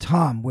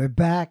Tom, we're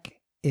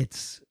back. We're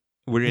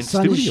The in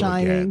sun is studio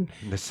shining. again.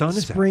 The sun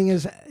is Spring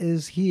out.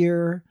 is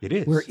here. It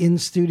is. We're in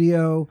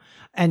studio,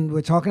 and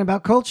we're talking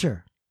about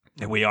culture.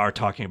 And we are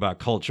talking about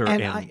culture.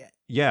 And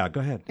Yeah, go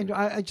ahead. And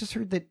I just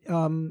heard that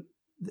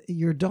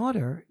your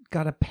daughter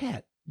got a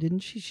pet,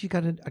 didn't she? She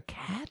got a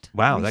cat.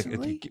 Wow,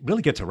 recently? it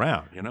really gets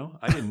around, you know?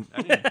 I didn't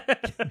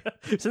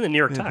It's in the New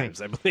York Times,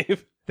 I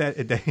believe.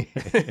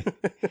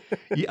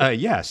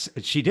 yes,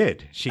 she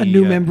did. A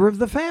new member of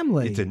the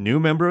family. It's a new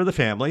member of the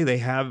family. They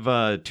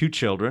have 2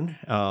 children,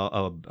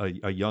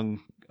 a young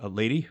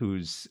lady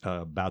who's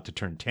about to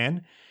turn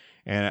 10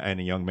 and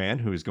a young man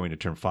who is going to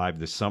turn 5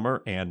 this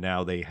summer. And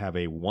now they have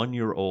a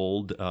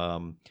 1-year-old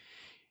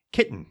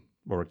kitten,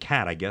 or a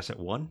cat, I guess, at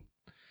 1.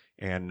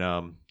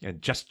 And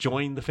just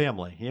joined the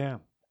family. Yeah.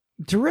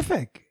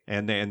 Terrific.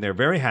 And they're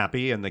very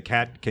happy, and the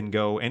cat can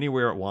go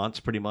anywhere it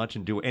wants, pretty much,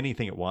 and do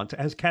anything it wants,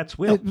 as cats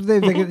will.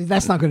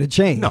 That's not going to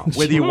change. No,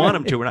 whether you want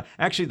them to or not.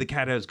 Actually, the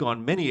cat has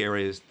gone many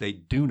areas they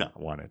do not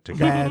want it to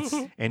go.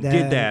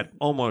 Did that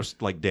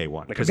almost like day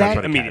one. Because that's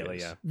what immediately,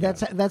 yeah.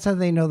 That's how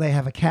they know they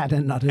have a cat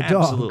and not a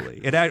dog.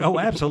 Absolutely.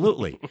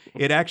 Absolutely.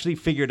 It actually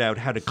figured out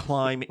how to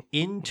climb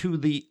into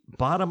the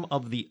bottom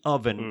of the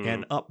oven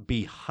and up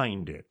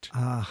behind it.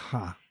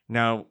 Uh-huh.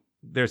 Now,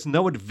 there's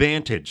no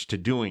advantage to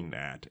doing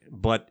that,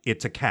 but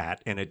it's a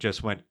cat, and it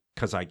just went,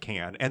 because I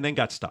can, and then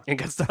got stuck. And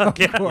got stuck,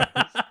 yeah.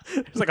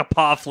 It's like a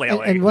paw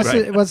flailing. And what's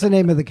the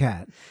name of the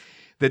cat?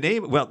 The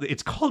name, well,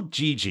 it's called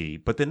Gigi,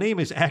 but the name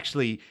is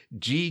actually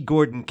G.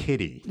 Gordon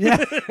Kitty.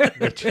 Yeah.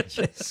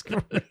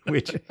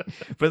 which,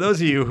 for those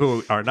of you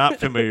who are not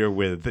familiar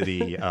with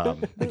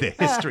the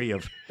history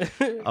of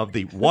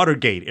the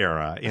Watergate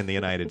era in the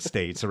United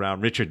States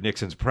around Richard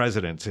Nixon's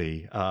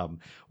presidency,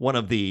 one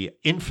of the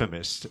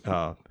infamous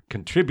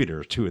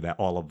contributors to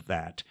all of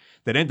that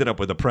ended up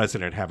with the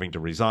president having to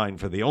resign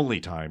for the only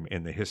time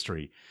in the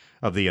history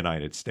of the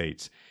United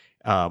States.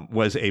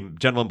 Was a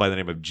gentleman by the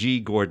name of G.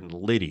 Gordon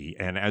Liddy.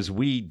 And as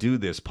we do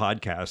this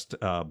podcast,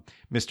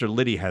 Mr.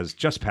 Liddy has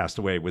just passed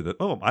away within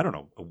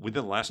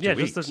the last 2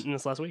 weeks. Just in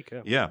this last week.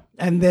 Yeah.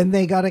 And then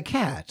they got a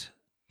cat.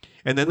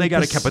 And then they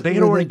got a cat, but they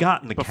had already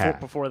gotten the cat.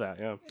 Before that,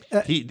 yeah.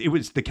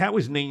 The cat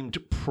was named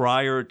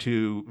prior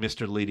to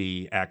Mr.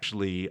 Liddy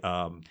actually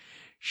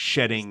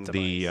shedding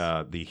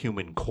the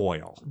human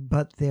coil.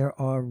 But there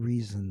are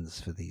reasons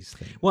for these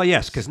things. Well,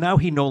 yes, because now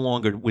he no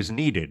longer was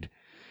needed.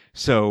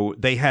 So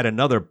they had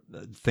another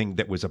thing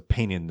that was a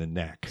pain in the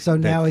neck. So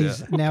now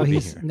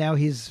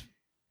he's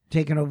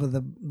taken over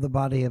the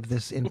body of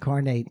this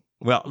incarnate.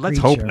 Well,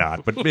 let's creature. hope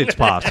not, but it's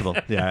possible.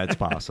 Yeah, it's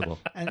possible.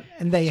 And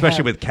they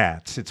especially with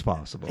cats, it's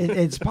possible.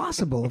 It's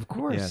possible, of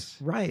course. Yes.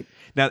 Right.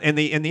 Now, and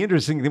the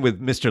interesting thing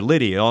with Mr.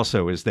 Liddy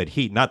also is that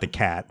he, not the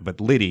cat, but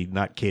Liddy,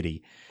 not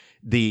Kitty,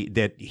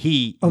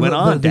 went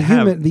on to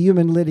have the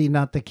human Liddy,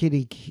 not the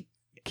kitty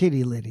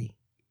Liddy.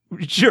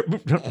 Sure,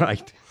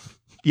 right?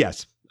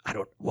 Yes. I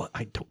don't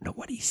know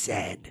what he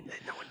said.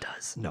 No one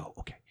does. No,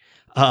 okay.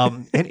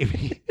 And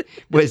it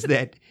was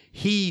that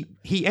he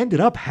ended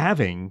up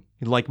having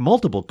like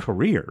multiple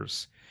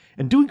careers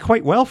and doing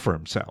quite well for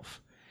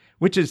himself,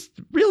 which is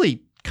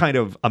really kind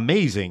of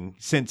amazing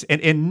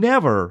and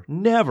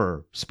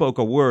never spoke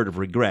a word of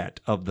regret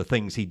of the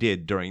things he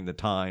did during the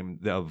time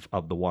of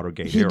the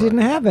Watergate era. He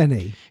didn't have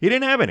any. He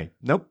didn't have any.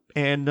 Nope.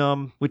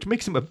 And which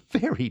makes him a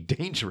very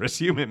dangerous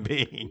human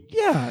being.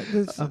 Yeah.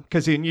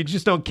 Because you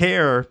just don't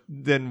care,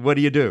 then what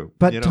do you do?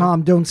 But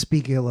Tom, don't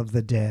speak ill of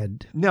the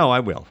dead. No,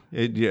 I will.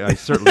 I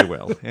certainly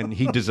will. And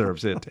he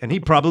deserves it. And he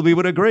probably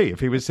would agree if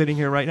he was sitting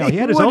here right now. He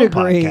had his own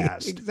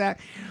podcast.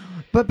 Exactly.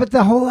 But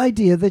the whole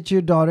idea that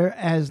your daughter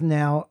has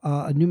now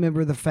a new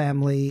member of the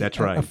family. That's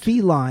right. A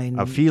feline.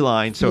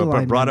 So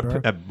it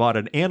brought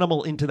an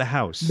animal into the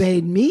house.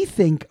 Made me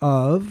think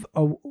of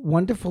a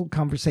wonderful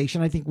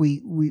conversation I think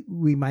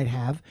we might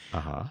have.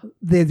 Uh-huh.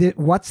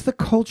 What's the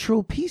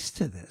cultural piece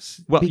to this?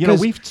 Well,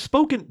 we've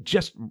spoken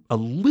just a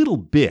little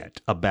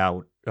bit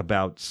about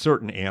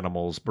certain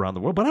animals around the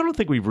world, but I don't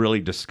think we've really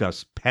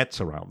discussed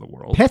pets around the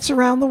world. Pets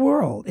around the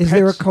world. Is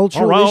there a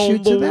cultural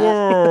issue to that?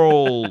 Around the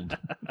world.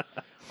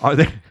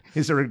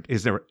 Is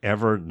there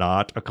ever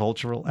not a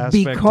cultural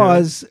aspect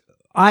because to it?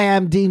 I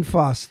am Dean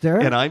Foster.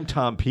 And I'm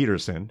Tom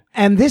Peterson.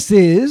 And this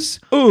is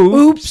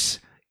Oops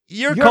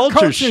Your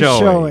Culture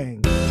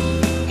Showing.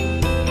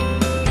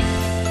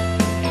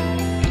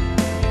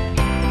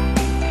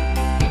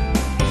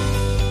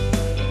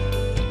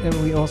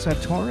 And we also have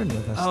Torin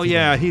with us. Oh, today.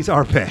 Yeah, he's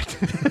our pet.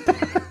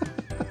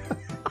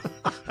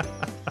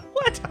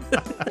 What?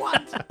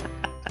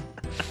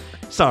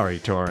 Sorry,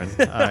 Torin.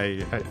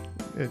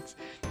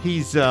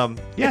 He's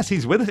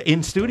with us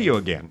in studio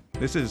again.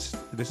 This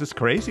is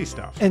crazy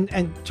stuff. And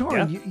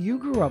Torin, you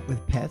grew up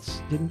with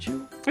pets, didn't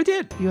you? I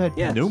did. You had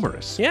pets.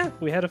 Numerous. Yeah,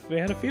 we had a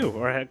few,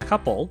 or I had a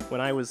couple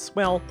when I was.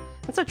 Well,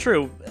 that's not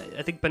true.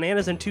 I think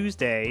Bananas and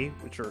Tuesday,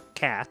 which are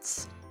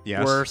cats,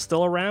 were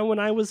still around when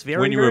I was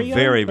very young.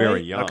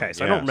 Very young. Okay,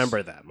 so I don't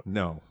remember them.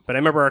 No, but I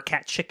remember our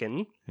cat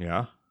Chicken.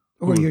 Yeah.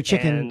 Or your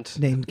chicken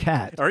named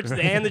Cat.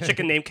 And the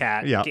chicken named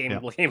Cat came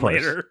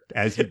later.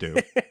 As you do.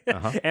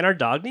 Uh-huh. And our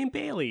dog named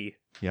Bailey.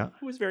 Yeah.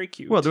 It was very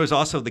cute. Well, there was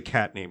also the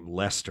cat named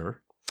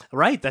Lester.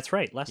 Right, that's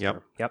right,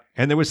 Lester. Yep.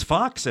 And there was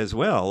Fox as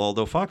well,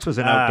 although Fox was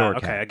an outdoor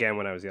cat. Okay, again,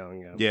 when I was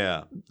young.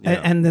 Yeah.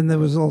 And then there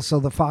was also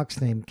the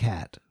fox named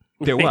Cat.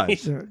 There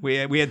was. We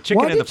had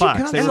Chicken and the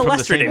Fox. They were from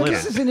the same litter.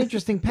 This is an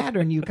interesting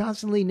pattern. You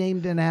constantly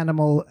named an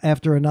animal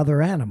after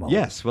another animal.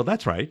 Yes, well,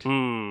 that's right.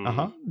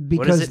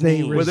 Because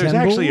they resembled... Well, there's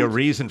actually a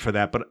reason for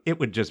that, but it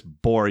would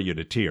just bore you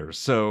to tears.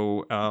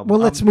 So,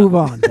 let's move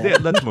on.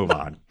 Let's move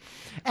on.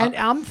 And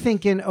I'm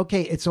thinking,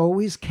 okay, it's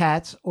always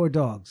cats or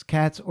dogs.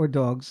 Cats or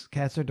dogs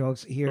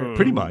here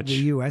pretty in much the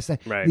U.S.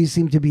 Right. These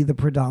seem to be the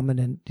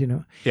predominant,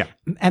 Yeah.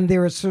 And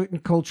there are certain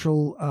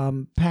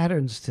cultural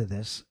patterns to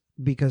this,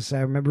 because I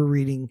remember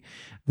reading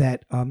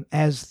that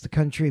as the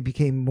country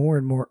became more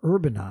and more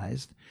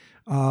urbanized,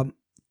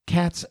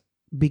 cats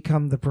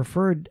become the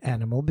preferred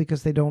animal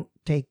because they don't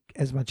take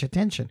as much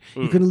attention.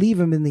 You can leave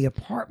them in the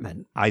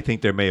apartment. I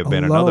think there may have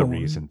been another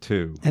reason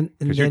too,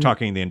 because you're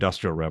talking the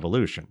Industrial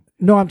Revolution.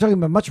 No, I'm talking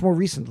about much more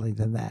recently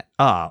than that.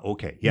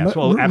 Okay. Yes.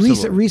 Well,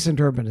 absolutely. Recent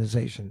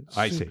urbanization.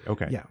 I see.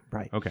 Okay. Yeah.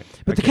 Right. Okay.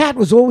 But the cat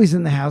was always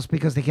in the house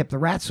because they kept the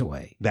rats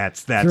away.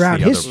 That's throughout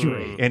the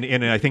history.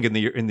 And I think in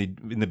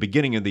the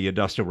beginning of the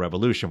Industrial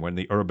Revolution, when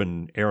the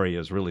urban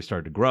areas really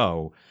started to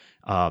grow,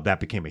 that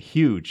became a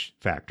huge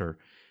factor.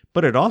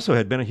 But it also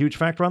had been a huge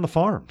factor on the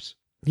farms.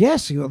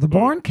 Yes, the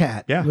barn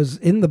cat was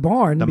in the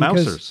barn. The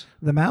mousers.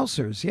 The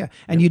mousers, yeah.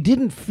 And you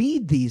didn't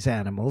feed these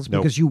animals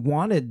because you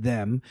wanted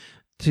them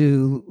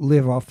to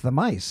live off the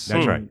mice.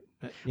 That's right.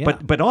 Yeah.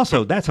 But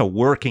also, that's a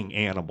working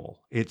animal.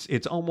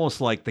 It's almost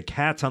like the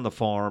cats on the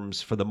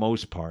farms, for the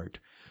most part,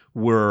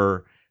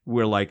 were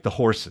like the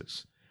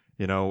horses.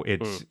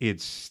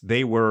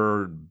 They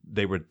were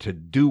to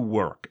do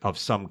work of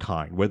some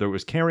kind, whether it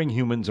was carrying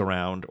humans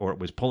around or it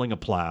was pulling a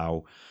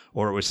plow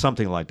or it was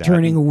something like that.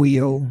 Turning a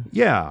wheel.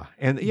 Yeah,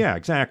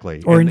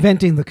 exactly. Or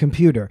inventing the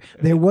computer.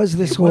 There was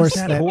this horse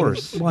that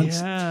horse.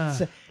 once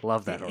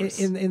love that horse.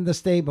 In the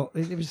stable.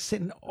 It was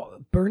sitting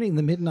burning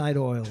the midnight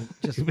oil,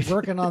 just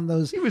working on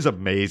those. He was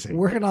amazing.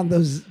 Working on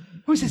those.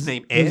 What was his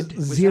name? Ed?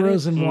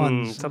 Zeros and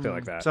ones. Something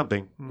like that.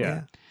 Something.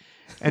 Yeah.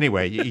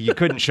 Anyway, you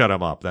couldn't shut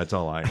him up. That's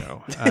all I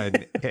know.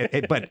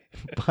 But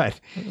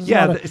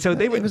yeah. So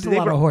they were. It was a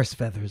lot of horse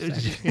feathers.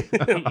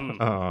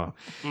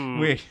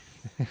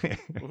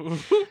 We're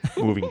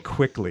moving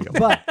quickly.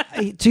 But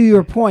to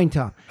your point,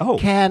 Tom.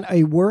 Can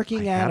a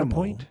working animal?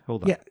 Point?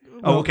 Hold on. Yeah.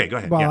 Well, okay. Go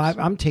ahead. Well, yes.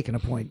 I'm taking a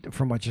point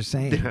from what you're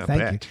saying. Yeah,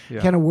 Thank you.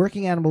 Yeah. Can a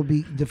working animal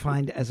be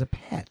defined as a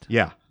pet?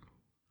 Yeah.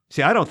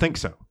 See, I don't think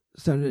so.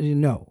 So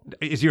no.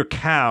 Is your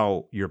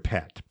cow your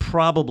pet?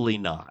 Probably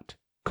not.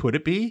 Could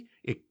it be?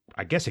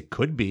 I guess it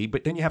could be,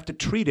 but then you have to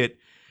treat it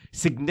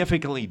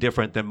significantly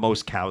different than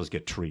most cows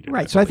get treated.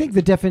 Right. So I think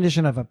the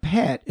definition of a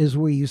pet is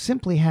where you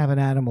simply have an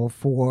animal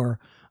for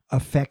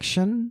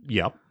affection.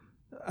 Yep.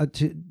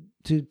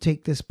 To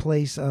take this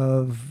place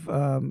of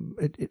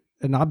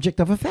an object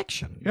of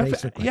affection,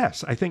 basically.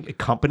 Yes, I think a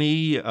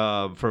company,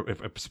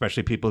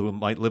 especially people who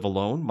might live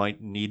alone,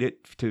 might need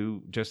it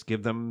to just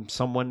give them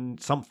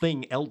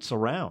something else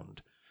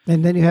around.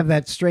 And then you have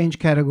that strange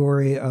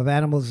category of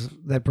animals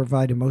that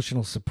provide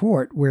emotional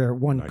support, where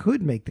one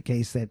could make the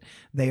case that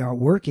they are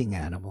working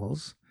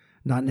animals,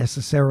 not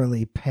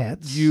necessarily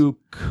pets. You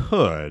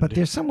could. But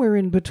they're somewhere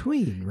in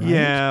between, right?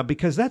 Yeah,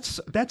 because that's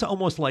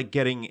almost like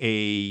getting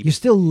a... You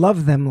still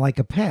love them like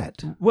a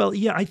pet. Well,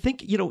 yeah, I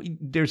think,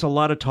 there's a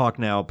lot of talk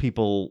now,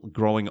 people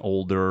growing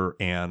older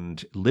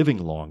and living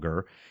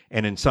longer,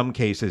 and in some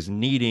cases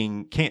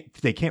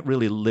they can't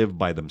really live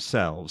by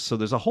themselves. So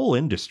there's a whole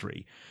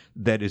industry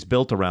that is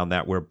built around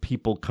that, where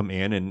people come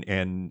in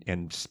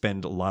and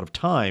spend a lot of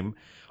time,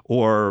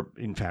 or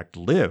in fact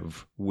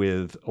live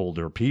with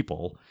older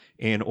people,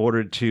 in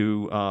order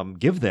to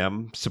give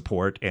them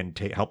support and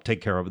help take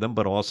care of them,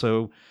 but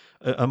also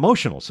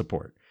emotional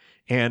support.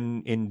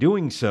 And in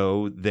doing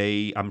so,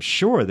 I'm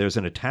sure there's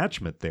an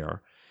attachment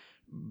there,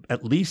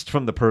 at least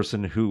from the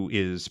person who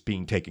is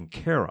being taken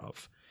care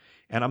of.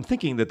 And I'm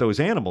thinking that those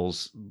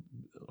animals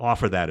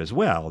offer that as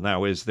well.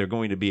 Now, is there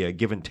going to be a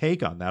give and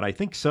take on that? I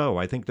think so.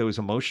 I think those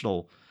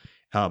emotional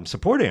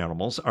support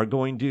animals are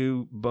going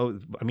to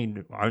both. I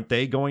mean, aren't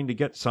they going to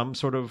get some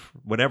sort of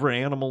whatever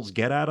animals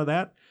get out of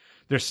that?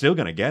 They're still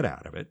going to get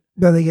out of it.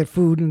 But they get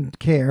food and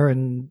care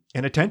and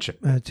attention.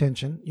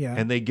 Attention, yeah.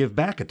 And they give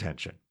back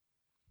attention.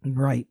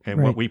 Right.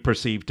 And what we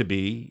perceive to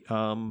be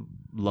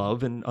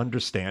love and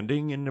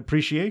understanding and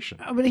appreciation.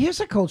 But here's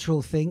a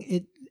cultural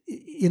thing.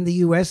 In the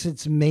U.S.,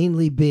 it's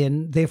mainly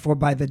been, therefore,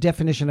 by the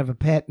definition of a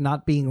pet,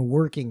 not being a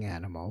working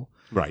animal.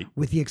 Right.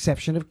 With the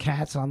exception of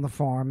cats on the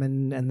farm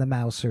and the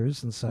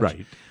mousers and such.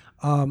 Right.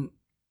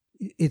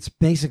 It's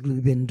basically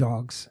been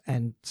dogs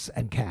and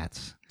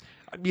cats.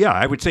 Yeah,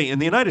 I would say in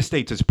the United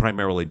States, it's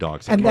primarily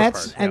dogs. And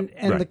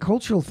the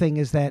cultural thing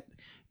is that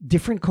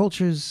different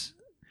cultures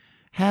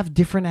have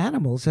different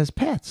animals as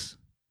pets.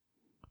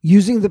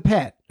 Using the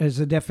pet as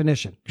a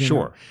definition.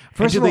 Sure.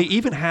 First of all, they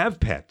even have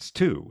pets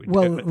too?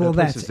 Well,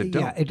 that's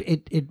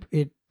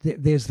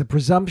there's the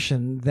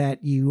presumption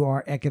that you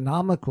are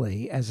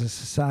economically, as a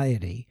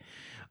society,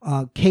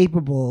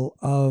 capable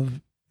of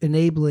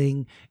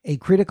enabling a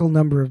critical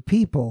number of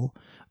people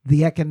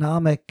the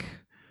economic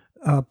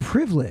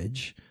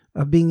privilege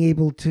of being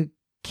able to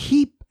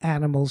keep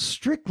animals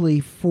strictly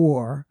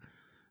for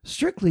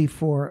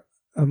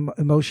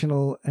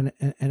emotional and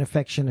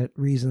affectionate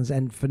reasons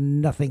and for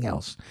nothing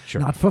else.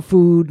 Sure. Not for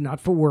food, not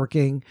for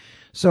working.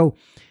 So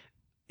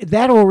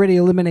that already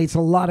eliminates a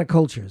lot of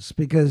cultures,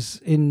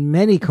 because in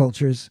many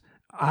cultures,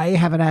 I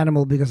have an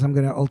animal because I'm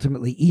going to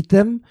ultimately eat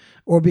them,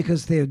 or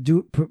because they're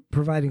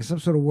providing some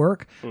sort of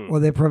work, or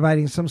they're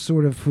providing some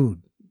sort of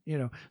food.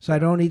 So I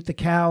don't eat the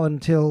cow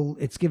until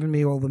it's given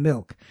me all the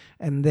milk,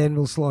 and then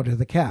we'll slaughter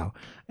the cow.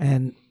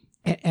 And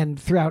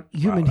throughout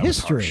human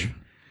history,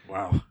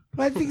 wow.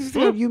 I think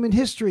throughout human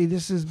history,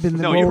 this has been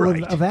the role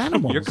right. of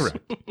animals. You're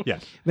correct.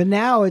 Yes. But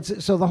now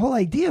so the whole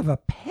idea of a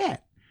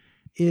pet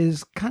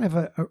is kind of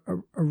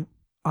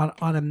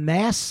on a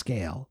mass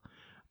scale,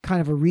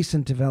 kind of a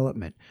recent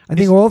development. I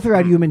think all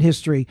throughout human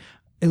history,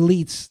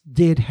 elites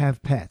did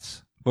have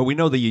pets. Well, we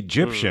know the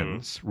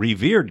Egyptians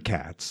revered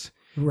cats.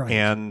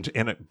 Right.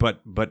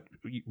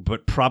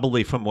 But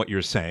probably from what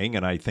you're saying,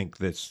 and I think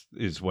this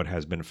is what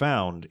has been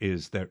found,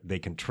 is that they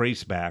can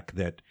trace back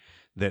that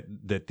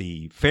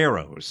the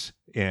pharaohs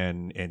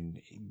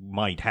and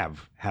might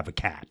have a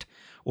cat,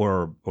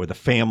 or the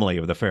family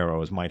of the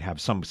pharaohs might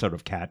have some sort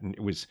of cat, and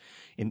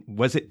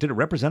did it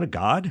represent a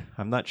god?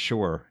 I'm not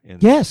sure.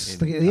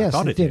 Yes,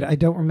 it did. I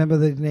don't remember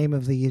the name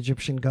of the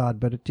Egyptian god,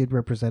 but it did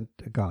represent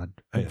a god,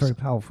 a very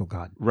powerful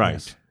god. Right.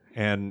 Yes.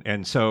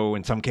 And so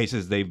in some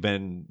cases they've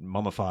been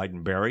mummified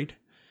and buried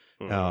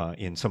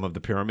in some of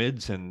the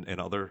pyramids and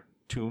other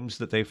tombs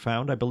that they've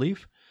found, I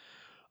believe.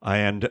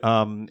 And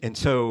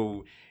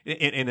so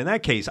in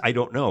that case, I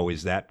don't know.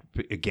 Is that,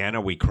 again,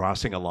 are we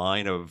crossing a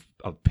line of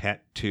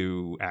pet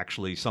to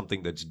actually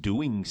something that's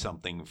doing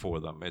something for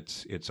them?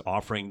 It's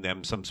offering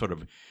them some sort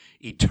of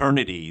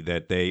eternity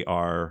that they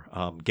are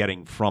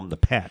getting from the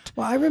pet.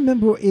 Well, I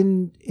remember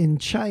in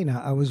China,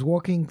 I was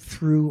walking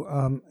through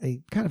a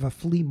kind of a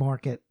flea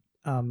market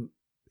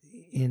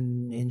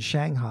in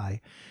Shanghai,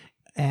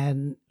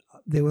 and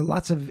there were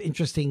lots of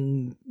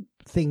interesting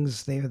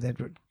things there that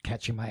were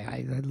catching my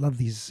eye. I love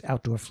these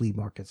outdoor flea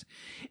markets.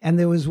 And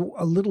there was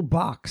a little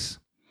box,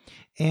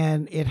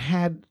 and it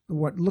had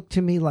what looked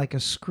to me like a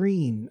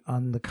screen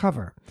on the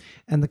cover,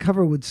 and the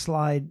cover would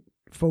slide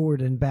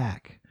forward and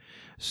back.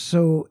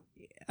 So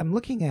I'm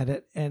looking at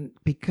it, and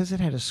because it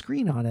had a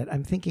screen on it,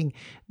 I'm thinking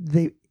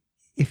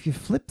if you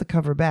flip the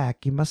cover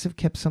back, you must have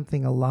kept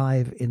something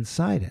alive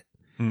inside it.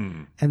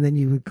 And then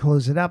you would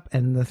close it up,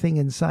 and the thing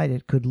inside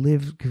it could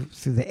live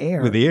through the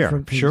air. With the air,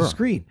 from sure. the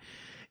screen.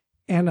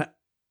 And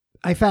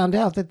I found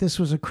out that this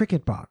was a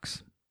cricket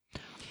box.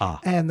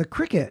 And the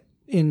cricket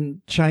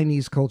in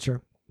Chinese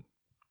culture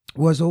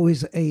was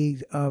always a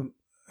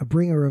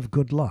bringer of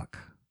good luck.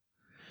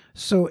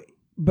 So,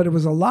 but it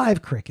was a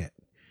live cricket.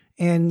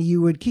 And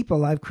you would keep a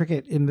live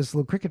cricket in this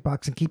little cricket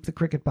box and keep the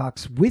cricket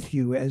box with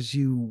you as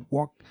you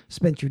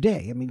spent your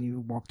day. I mean, you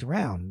walked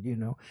around,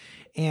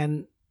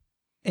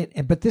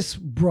 but this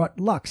brought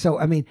luck. So,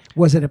 I mean,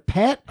 was it a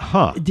pet?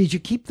 Did you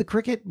keep the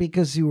cricket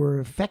because you were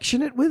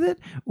affectionate with it?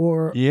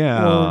 Or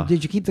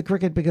did you keep the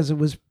cricket because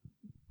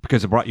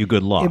it brought you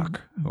good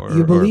luck?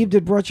 You believed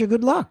it brought you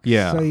good luck.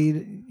 Yeah. So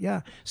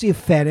you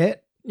fed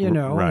it,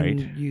 right.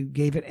 And you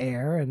gave it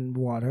air and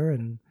water.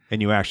 And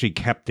you actually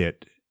kept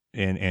it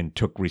and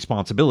took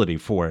responsibility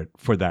for it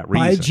for that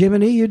reason. By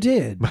Jiminy, you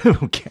did.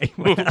 Okay.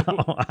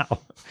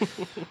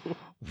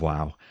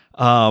 Wow.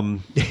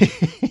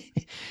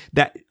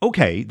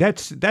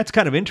 That's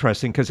kind of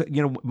interesting, because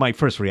my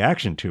first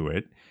reaction to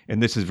it,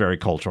 and this is very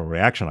cultural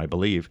reaction, I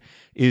believe,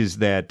 is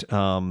that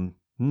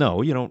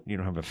no, you don't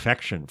have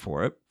affection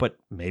for it, but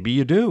maybe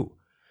you do.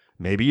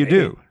 Maybe you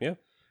do. Yeah.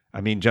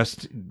 I mean,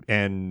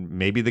 and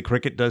maybe the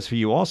cricket does for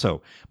you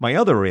also. My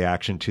other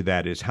reaction to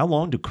that is, how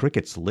long do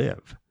crickets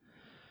live?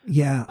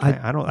 Yeah,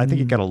 I think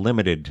you got a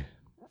limited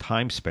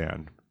time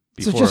span.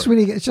 So it's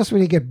just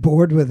when you get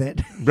bored with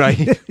it,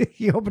 right?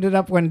 You open it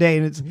up one day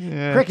and it's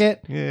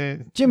cricket,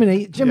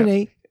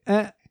 Jiminy,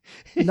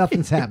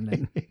 nothing's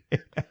happening.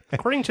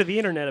 According to the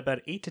internet,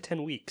 about 8 to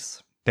 10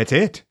 weeks. That's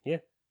it? Yeah.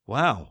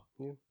 Wow.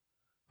 Yeah.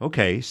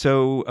 Okay,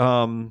 so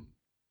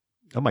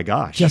oh my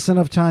gosh, just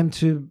enough time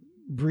to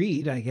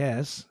breed, I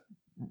guess.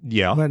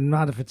 Yeah, but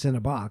not if it's in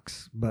a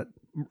box. But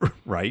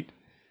right.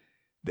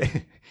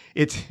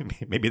 It's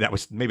maybe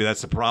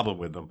that's the problem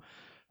with them.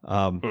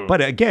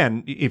 But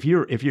again, if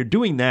you're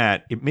doing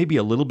that, it may be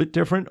a little bit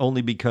different,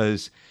 only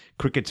because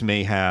crickets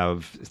may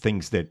have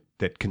things that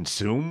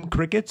consume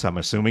crickets. I'm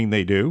assuming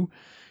they do,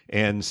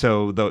 and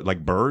so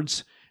like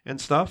birds and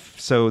stuff,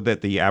 so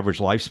that the average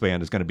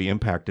lifespan is going to be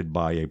impacted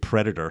by a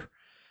predator,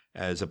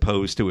 as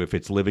opposed to if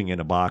it's living in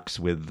a box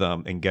with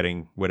and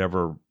getting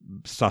whatever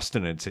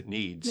sustenance it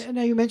needs.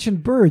 Now you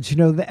mentioned birds,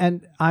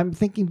 and I'm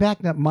thinking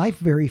back now. My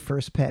very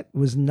first pet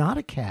was not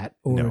a cat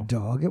or a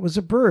dog; it was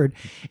a bird.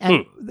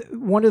 And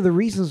one of the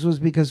reasons was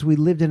because we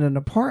lived in an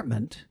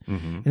apartment,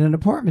 in an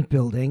apartment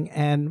building,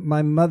 and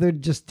my mother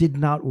just did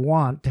not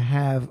want to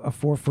have a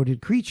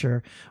 4-footed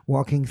creature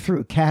walking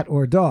through, cat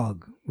or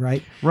dog.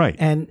 right? Right.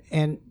 And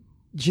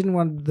she didn't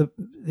want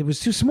it was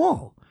too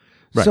small.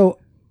 Right. So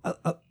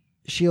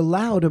she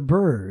allowed a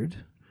bird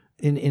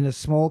in a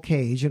small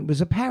cage, and it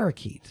was a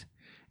parakeet.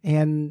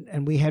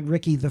 And we had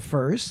Ricky the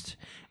first,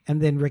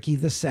 and then Ricky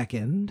the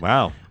second.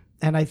 Wow.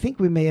 And I think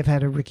we may have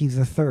had a Ricky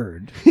the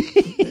third.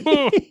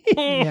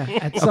 Yeah.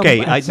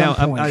 Okay. At some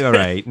point. All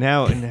right.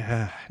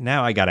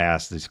 Now I got to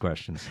ask these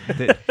questions.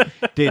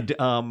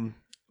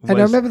 And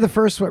I remember the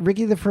first one.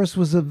 Ricky the first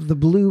was of the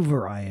blue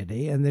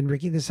variety, and then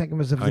Ricky the second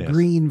was of the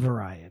green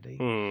variety.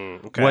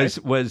 Okay.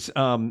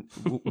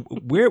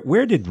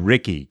 Where did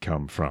Ricky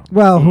come from?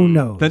 Well, who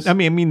knows? I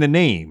mean the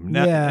name.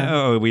 Yeah.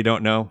 Oh, we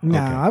don't know. No,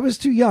 Okay. I was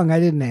too young. I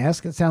didn't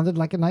ask. It sounded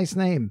like a nice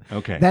name.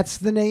 Okay. That's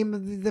the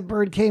name the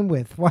bird came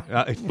with. What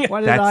did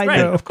that's I right,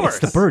 know? of course.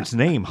 It's the bird's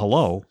name.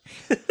 Hello.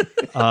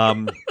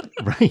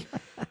 Right.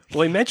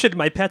 Well, he mentioned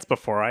my pets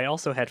before. I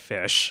also had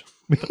fish.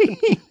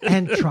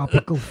 And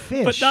tropical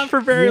fish. But not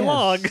for very Yes.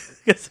 long,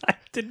 because I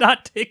did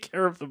not take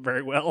care of them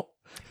very well.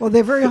 Well,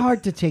 they're very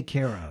hard to take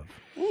care of.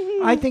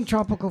 I think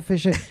tropical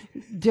fish are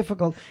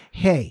difficult.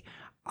 Hey,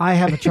 I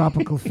have a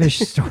tropical fish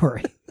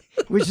story,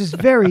 which is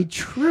very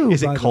true.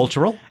 Is it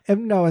cultural?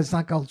 No, it's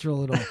not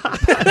cultural at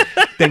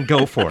all. Then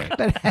go for it.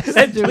 But it has to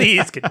And do-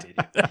 please continue.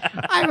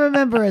 I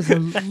remember as a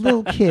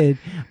little kid,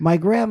 my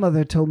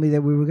grandmother told me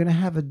that we were going to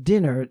have a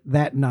dinner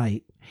that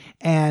night.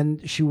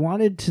 And she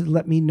wanted to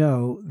let me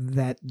know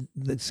that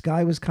this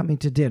guy was coming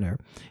to dinner,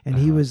 and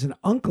he was an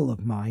uncle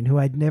of mine who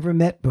I'd never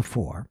met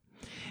before.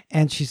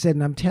 And she said,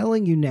 and I'm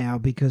telling you now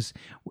because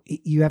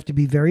you have to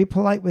be very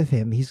polite with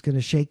him. He's going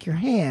to shake your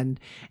hand.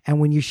 And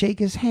when you shake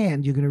his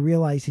hand, you're going to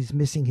realize he's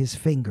missing his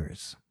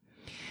fingers.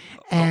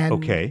 And,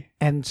 Okay.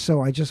 And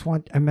so I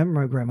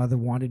remember my grandmother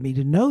wanted me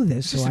to know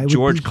this. Is this so a I would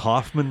George be,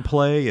 Kaufman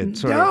play? And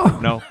sort No.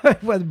 of, no.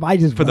 Well, it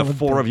might as For the well have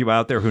four been. of you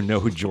out there who know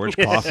who George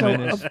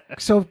Kaufman is.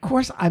 So of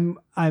course I'm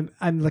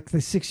like the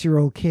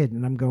 6-year-old kid,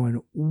 and I'm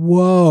going,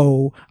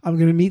 whoa! I'm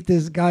going to meet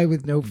this guy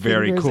with no fingers,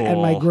 Very cool.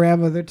 and my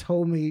grandmother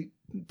told me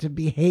to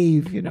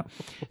behave,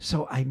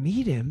 So I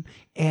meet him,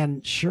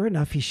 and sure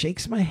enough, he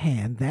shakes my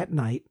hand that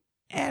night,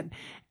 and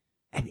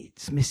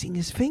it's missing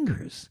his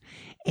fingers.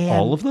 And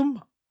All of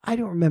them? I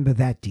don't remember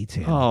that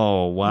detail.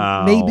 Oh,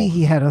 wow. Maybe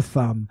he had a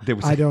thumb.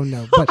 I don't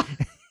know, but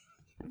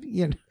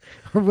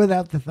or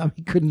without the thumb,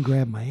 he couldn't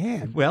grab my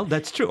hand. Well,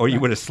 that's true. Or you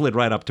would have slid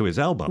right up to his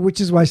elbow.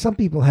 Which is why some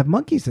people have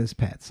monkeys as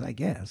pets, I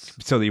guess.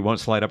 So that you won't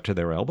slide up to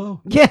their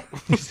elbow? Yeah,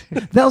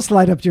 they'll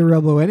slide up to your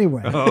elbow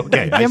anyway. Oh,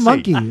 okay, I They're see.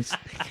 monkeys.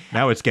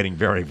 Now it's getting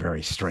very,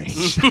 very strange.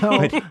 So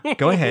But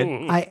go ahead.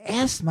 I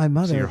asked my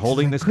mother. So you're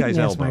holding because this I couldn't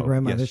guy's ask my elbow.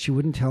 grandmother. Yes. She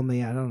wouldn't tell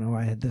me. I don't know.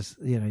 I had this.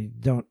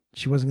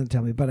 She wasn't going to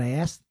tell me. But I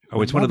asked.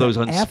 Oh, it's my one of those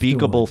mother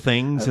unspeakable afterwards.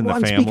 things in the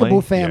family?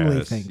 Unspeakable family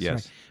Yes, things. yes.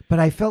 Right. But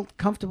I felt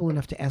comfortable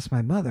enough to ask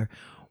my mother,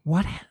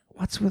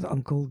 what's with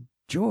Uncle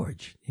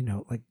George?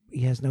 Like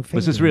he has no fingers.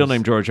 Was his real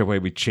name George, or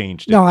we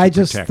changed it? No, to I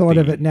just protect thought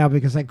of the- it now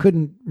because I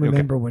couldn't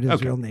remember what his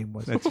Okay. real name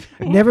was. That's-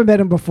 Never met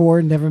him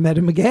before, never met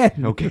him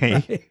again. Okay.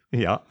 Right?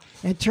 Yeah.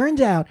 And it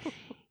turned out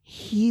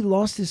he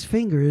lost his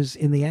fingers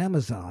in the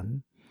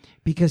Amazon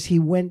because he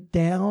went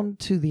down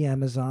to the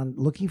Amazon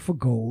looking for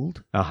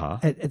gold Uh-huh.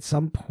 at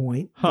some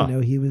point. Huh.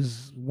 He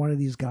was one of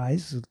these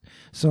guys who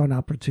saw an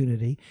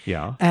opportunity.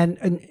 Yeah.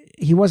 And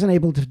he wasn't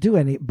able to do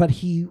any, but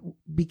he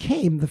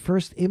became the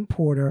first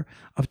importer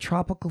of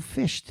tropical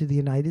fish to the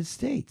United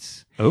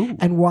States. Oh.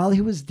 And while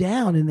he was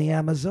down in the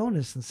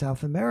Amazonas in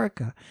South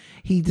America,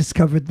 he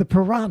discovered the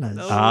piranhas.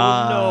 Oh,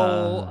 Ah.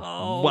 no.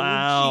 Oh,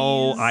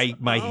 Wow. geez.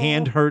 My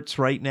hand hurts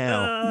right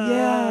now.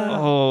 Yeah.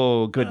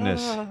 Oh,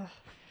 goodness.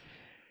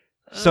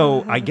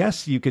 So I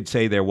guess you could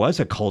say there was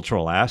a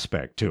cultural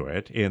aspect to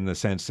it in the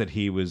sense that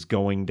he was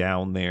going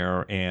down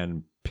there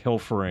and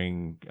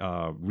pilfering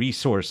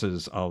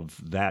resources of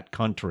that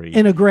country.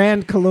 In a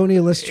grand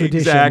colonialist tradition.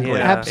 Exactly.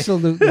 Yeah.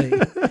 Absolutely.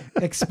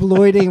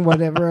 Exploiting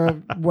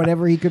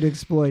whatever he could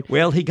exploit.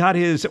 Well,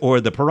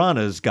 the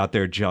piranhas got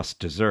their just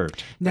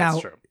dessert. Now,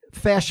 true.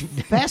 fast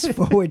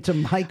forward to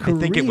my career. I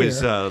think it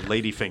was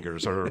lady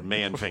fingers or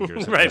man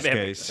fingers in Right, this man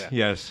case. fingers,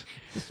 Yes.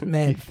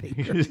 man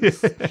fingers,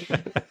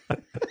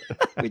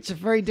 which is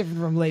very different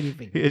from lady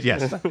fingers.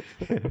 Yes.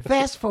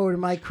 Fast forward to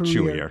my career.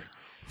 Chewier.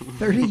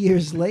 30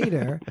 years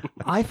later,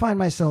 I find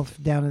myself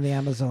down in the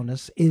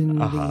Amazonas in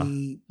Uh-huh.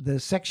 the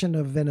section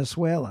of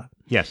Venezuela,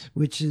 Yes.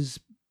 which is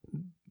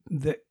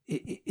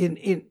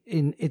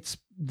it's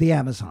the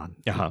Amazon.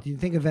 Uh-huh. You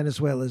think of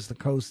Venezuela as the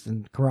coast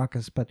and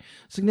Caracas, but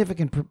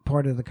significant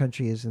part of the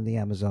country is in the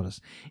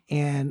Amazonas.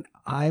 And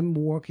I'm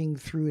walking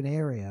through an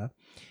area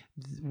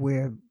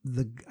where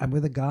I'm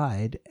with a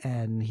guide,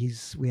 and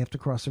we have to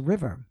cross a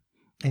river.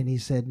 And he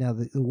said, now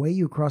the way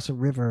you cross a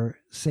river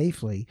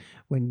safely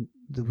when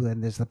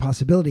there's the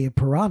possibility of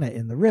piranha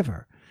in the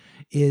river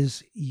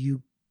is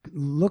you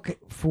look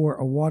for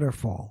a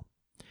waterfall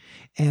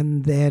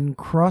and then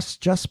cross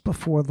just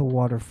before the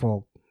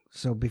waterfall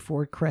So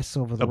before it crests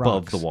over the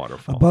above rocks, the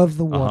waterfall. above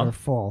the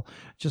waterfall,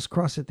 just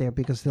cross it there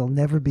because there'll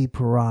never be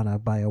piranha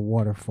by a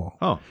waterfall.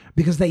 Oh,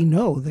 because they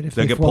know that if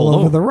They'll they get fall pulled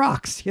over over. the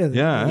rocks, they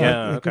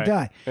okay. could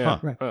die. Yeah.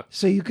 Right.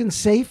 So you can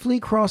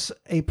safely cross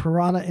a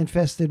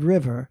piranha-infested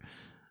river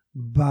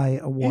by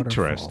a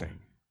waterfall. interesting.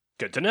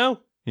 Good to know.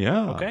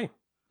 Yeah. Okay.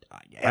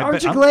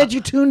 Aren't you glad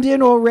you tuned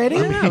in already?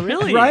 Yeah,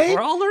 really. Right?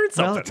 We're all learning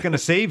something. Well, it's going to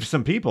save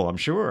some people, I'm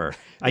sure.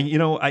 I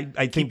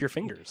think Keep your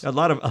fingers. a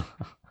lot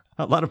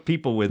of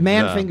people with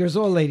Man fingers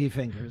or lady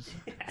fingers.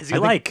 As you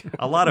like.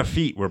 A lot of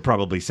feet were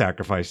probably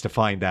sacrificed to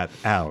find that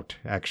out.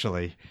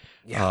 Actually,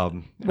 Yeah.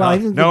 Well, I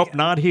think nope,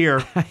 not here.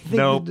 I think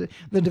Nope,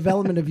 the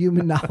development of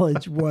human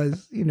knowledge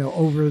was,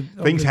 over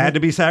things had to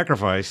be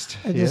sacrificed.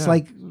 And just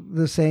like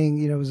the saying,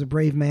 it was a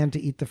brave man to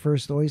eat the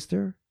first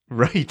oyster.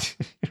 Right,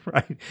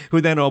 right.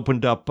 Who then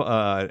opened up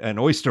an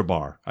oyster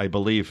bar, I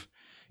believe,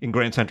 in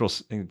Grand Central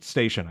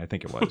Station. I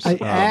think it was.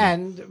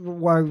 And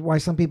why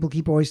some people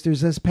keep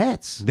oysters as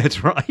pets.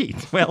 That's right.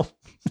 Well,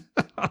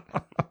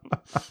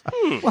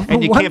 Well,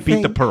 and you for one can't beat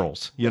the thing-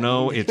 pearls.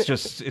 It's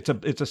just it's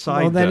a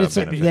side. Well, then it's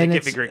a, benefit. then Give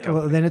it's you great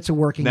well, then it's a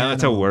working. Now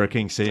it's a animal.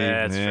 working. See,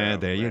 That's yeah, true.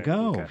 there you Right,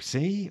 go. okay.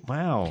 See,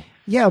 wow.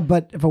 Yeah,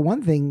 but for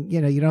one thing,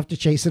 you don't have to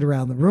chase it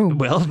around the room.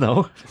 Well,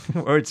 no,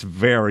 or it's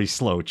very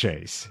slow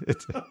chase.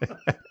 It's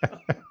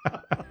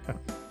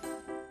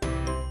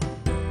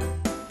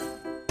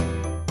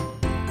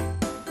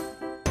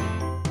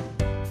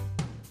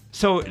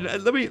So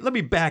let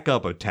me back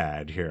up a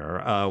tad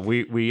here.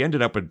 We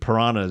ended up with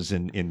piranhas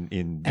in and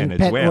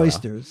Venezuela, pet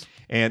oysters.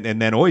 and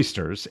then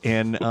oysters,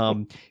 and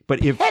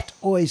but if Pet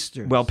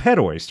oysters. well, pet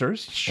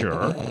oysters,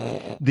 sure.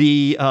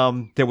 The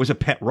there was a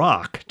pet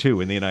rock too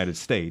in the United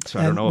States. I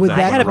don't And know if would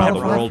that's that one around the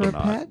qualify world for or a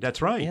not. pet?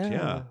 That's right. Yeah.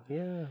 Yeah.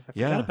 I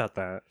Yeah. forgot about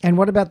that. And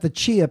what about the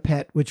chia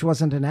pet, which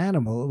wasn't an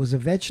animal; it was a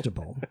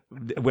vegetable.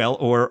 Well,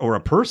 or a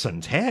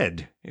person's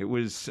head. It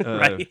was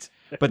Right.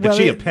 But the Well,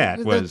 chia it- pet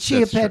the was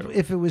chia that's pet. true.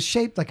 If it was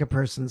shaped like a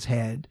person's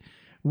head,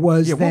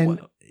 was Yeah, then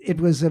what- it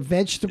was a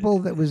vegetable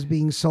that was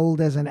being sold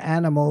as an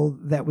animal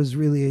that was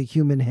really a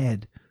human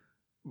head.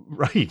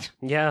 Right.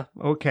 Yeah.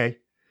 Okay.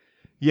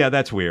 Yeah,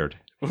 that's weird.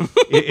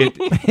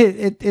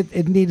 it,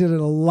 It needed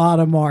a lot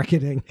of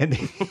marketing. and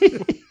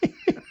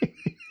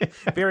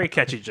Very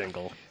catchy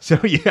jingle. so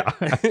yeah,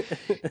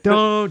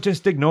 don't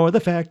just ignore the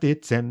fact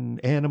it's an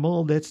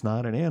animal that's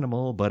not an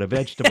animal but a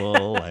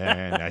vegetable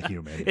and a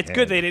human. It's head.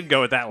 good they didn't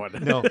go with that one.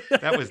 No,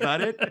 that was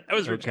not it. That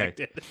was Okay.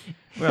 rejected.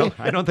 Well,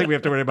 I don't think we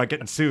have to worry about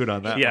getting sued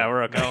on that. Yeah, one.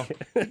 we're okay.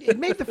 It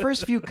made the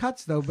first few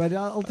cuts though, but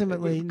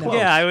ultimately no.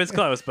 Yeah, I was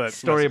close, but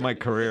Story of my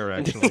career,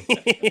 actually.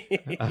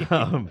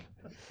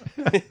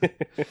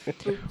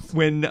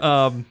 When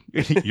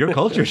your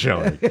culture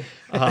showing,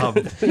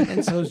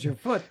 And so's your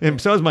foot. and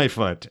so's my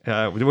foot.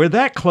 We're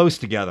that close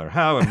together.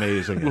 How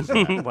amazing is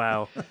that?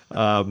 wow.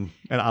 I'm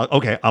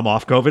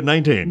off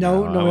COVID-19.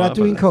 No, we're not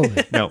doing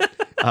COVID. No,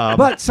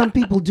 But some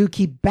people do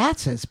keep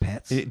bats as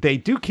pets. they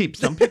do keep.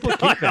 Some people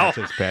keep bats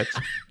as pets.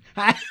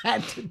 I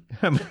had to-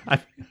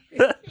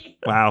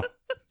 Wow.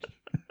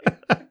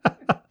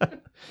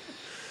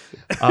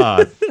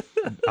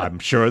 I'm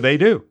sure they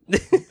do.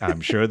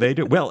 I'm sure they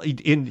do. Well,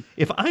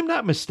 if I'm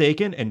not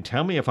mistaken, and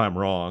tell me if I'm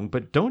wrong,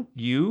 but don't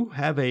you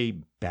have a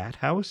bat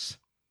house?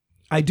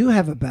 I do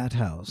have a bat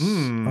house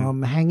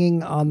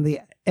hanging on the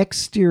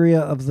exterior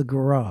of the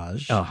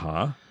garage.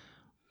 Uh-huh.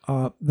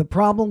 The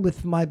problem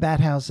with my bat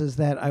house is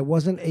that I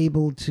wasn't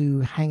able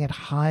to hang it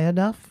high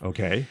enough.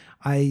 Okay.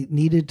 I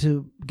needed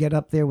to get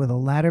up there with a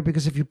ladder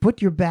because if you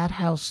put your bat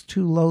house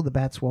too low, the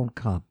bats won't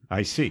come.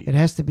 I see. It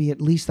has to be at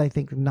least, I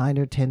think, 9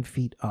 or 10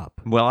 feet up.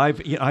 Well,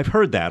 I've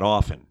heard that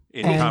often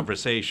in And-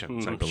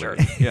 conversations, I believe. Sure.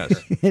 Yes.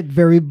 At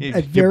very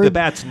The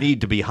bats need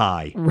to be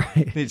high. right.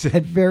 It's-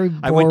 At very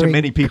I went to boring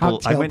many people. I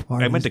cocktail went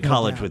parties, to no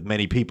college doubt. with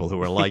many people who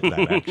were like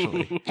that.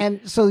 Actually, And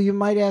so you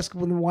might ask,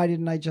 well, why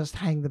didn't I just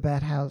hang the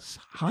bat house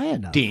high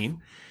enough? Dean,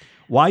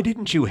 why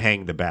didn't you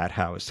hang the bat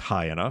house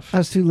high enough? I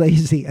was too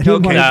lazy. I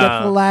didn't Okay. want to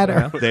get the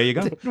ladder. Well, there you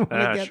go. Didn't want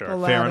to get Sure. the Fair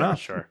ladder. enough.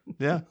 Sure.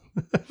 Yeah.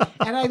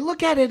 And I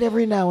look at it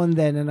every now and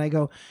then, and I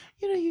go,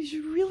 you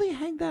should really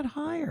hang that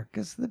higher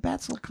because the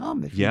bats will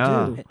come if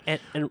Yeah. you do.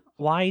 And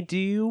why do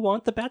you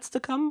want the bats to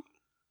come?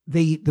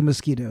 They eat the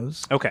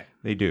mosquitoes. Okay.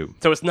 They do.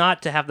 So it's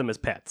not to have them as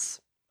pets.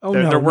 Oh,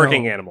 They're, no, they're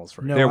working no. animals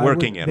for you. No, They're I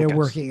working would- animals. They're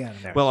working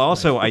animals. Well,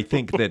 also, I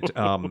think that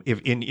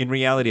if in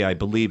reality, I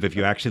believe if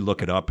you actually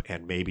look it up,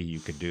 and maybe you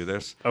could do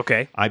this,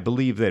 Okay. I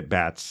believe that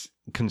bats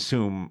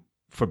consume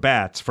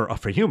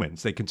for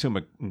humans, they consume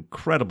an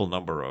incredible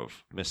number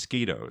of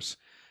mosquitoes.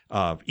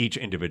 Each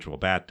individual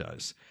bat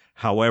does.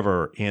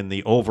 However, in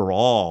the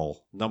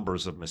overall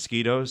numbers of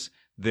mosquitoes,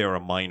 they're a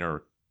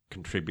minor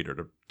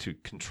contributor to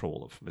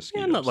control of mosquitoes.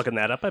 Yeah, I'm not looking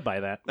that up. I buy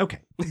that. Okay.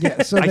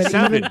 Yeah, so I that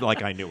sounded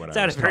like I knew what I was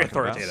Sounded very talking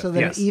about. authoritative. So that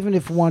Yes. even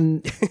if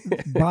one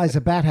buys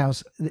a bat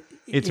house,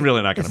 It's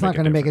really not going it's to not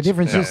going to make a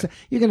difference. No. Just,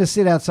 you're going to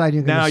sit outside.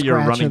 You're going Now to you're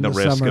scratch running in the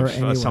risk summer of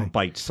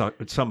anyway.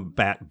 some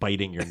bat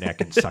biting your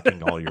neck and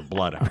sucking all your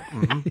blood out.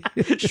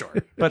 Sure.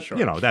 But Sure.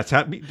 you know, that's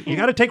how you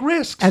got to take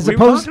risks. As We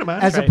were opposed, talking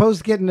about as it.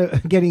 opposed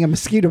to getting a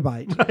mosquito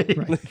bite,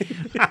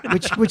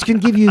 right. which can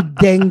give you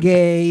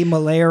dengue,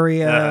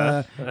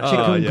 malaria,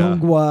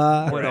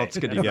 chikungunya. What else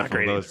could you get from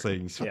great those either.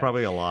 things? Yeah.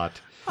 Probably a lot.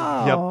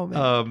 Oh,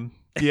 man.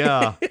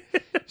 Yeah.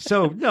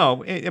 So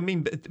no, I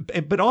mean,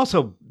 but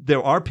also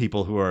there are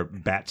people who are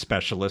bat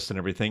specialists and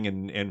everything,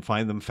 and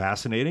find them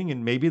fascinating,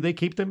 and maybe they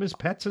keep them as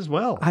pets as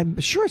well. I'm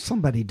sure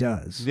somebody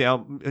does.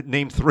 Yeah,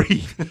 name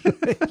 3.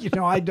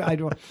 I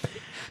don't.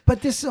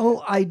 But this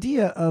whole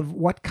idea of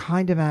what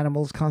kind of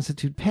animals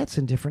constitute pets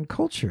in different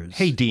cultures.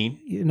 Hey, Dean,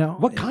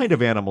 what kind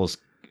of animals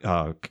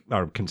are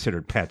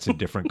considered pets in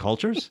different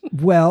cultures?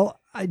 Well,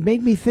 it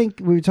made me think.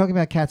 We were talking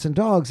about cats and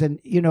dogs, and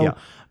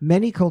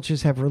many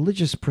cultures have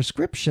religious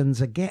proscriptions,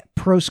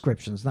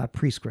 not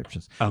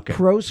prescriptions. Okay.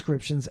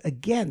 Proscriptions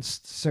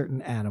against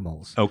certain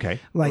animals. Okay.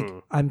 Like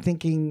I'm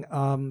thinking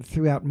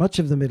throughout much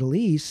of the Middle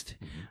East,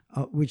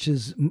 which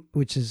is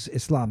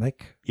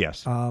Islamic.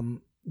 Yes.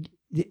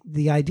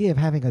 The idea of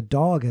having a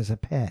dog as a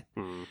pet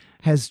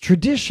has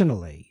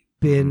traditionally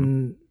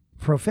been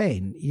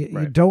profane.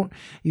 You don't.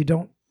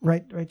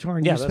 Right,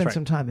 Torrin, you spent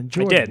some time in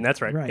Jordan. I did, and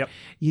that's right.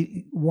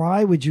 Yep.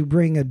 Why would you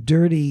bring a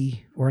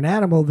dirty or an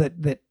animal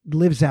that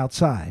lives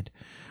outside,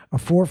 a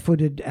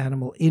 4-footed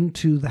animal,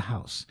 into the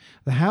house?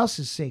 The house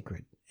is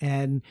sacred,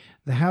 and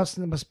the house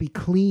must be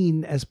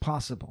clean as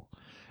possible.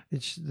 And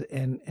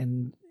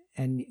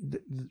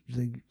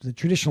the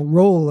traditional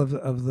role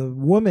of the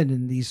woman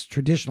in these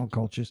traditional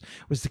cultures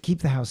was to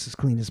keep the house as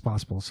clean as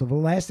possible. So the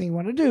last thing you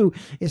want to do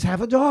is have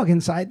a dog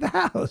inside the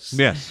house.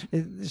 Yes.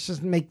 It's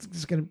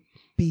going to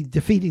be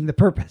defeating the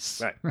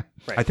purpose. Right.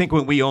 I think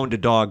when we owned a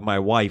dog, my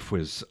wife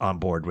was on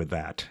board with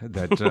that.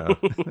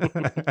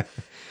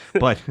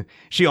 But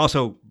she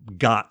also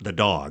got the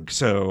dog,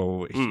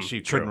 so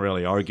she couldn't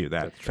really argue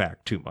that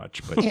fact too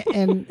much. But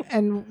and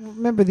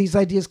remember, these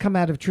ideas come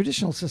out of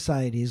traditional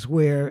societies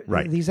where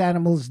these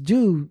animals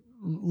do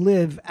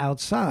live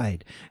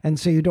outside, and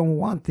so you don't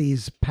want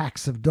these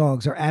packs of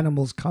dogs or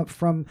animals come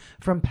from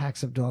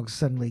packs of dogs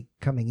suddenly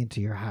coming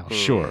into your house.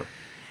 Sure.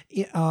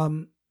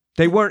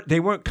 They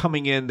weren't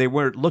coming in. They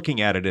weren't looking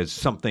at it as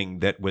something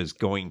that was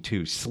going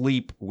to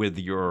sleep with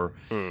your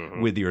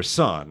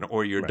son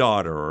or your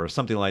daughter or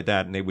something like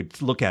that, and they would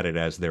look at it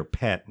as their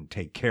pet and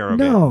take care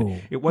of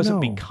it. It wasn't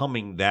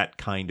becoming that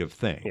kind of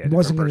thing. It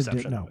wasn't going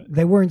to do. No,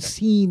 they weren't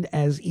seen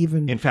as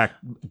even. In fact,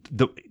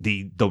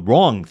 the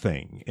wrong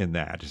thing in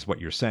that is what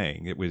you're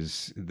saying.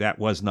 That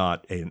was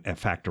not a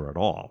factor at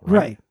all.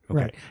 Right.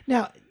 Okay. Right.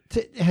 Now,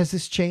 has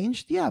this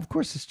changed? Yeah, of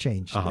course it's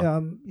changed.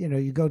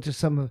 You go to the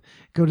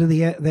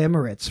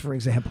Emirates, for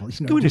example.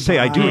 Good to say,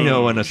 I do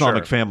know an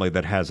Islamic family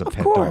that has a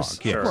pet dog.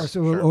 Yes. Of course,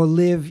 or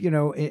live,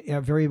 in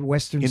a very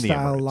Western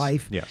style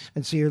life. Yes.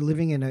 And so you're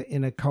living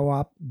in a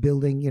co-op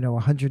building,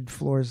 100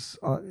 floors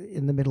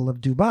in the middle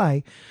of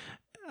Dubai,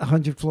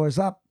 100 floors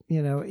up.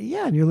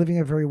 And you're living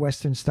a very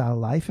Western style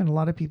life, and a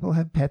lot of people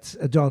have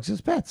dogs as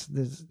pets.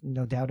 There's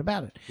no doubt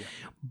about it. Yeah.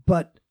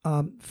 But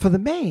for the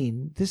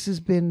main, this has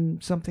been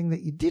something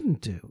that you didn't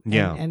do.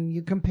 Yeah. And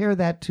you compare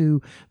that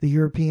to the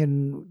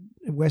European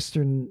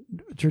Western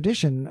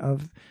tradition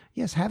of,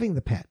 having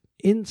the pet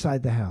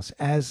inside the house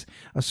as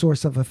a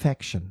source of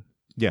affection.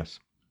 Yes.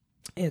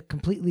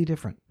 Completely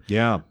different.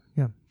 Yeah.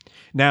 Yeah.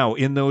 Now,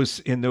 in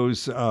those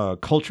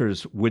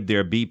cultures, would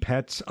there be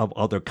pets of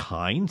other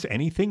kinds?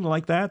 Anything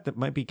like that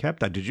might be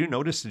kept? Did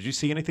you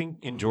see anything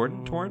in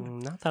Jordan,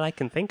 Torrin? Not that I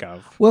can think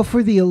of. Well,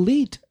 for the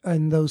elite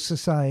in those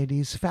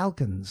societies,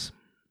 falcons,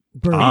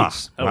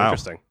 birds. Wow.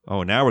 Interesting.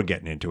 Oh, now we're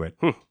getting into it.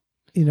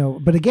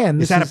 But again,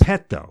 is that a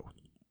pet though?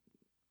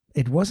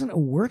 It wasn't a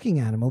working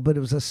animal, but it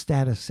was a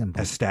status symbol.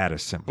 A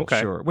status symbol,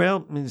 okay. Sure.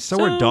 Well, so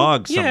are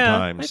dogs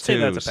sometimes I'd say too.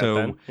 That's a pet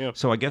then. Yeah.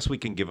 So I guess we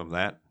can give them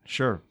that.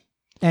 Sure.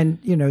 And,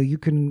 you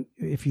can,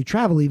 if you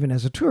travel even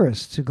as a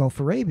tourist to Gulf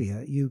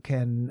Arabia, you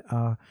can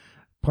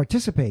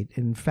participate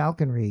in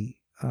falconry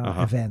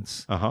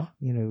events.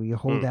 You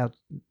hold out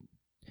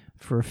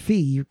for a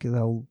fee.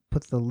 They'll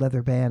put the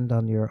leather band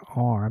on your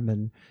arm,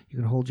 and you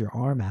can hold your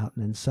arm out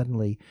and then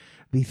suddenly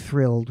be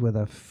thrilled with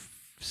a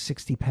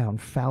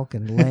 60-pound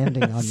falcon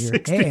landing on your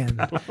hand.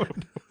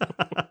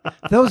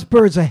 Those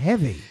birds are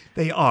heavy.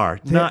 They are.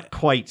 Not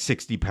quite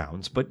 60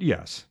 pounds, but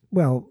yes.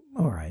 Well,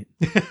 all right.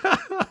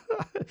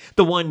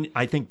 The one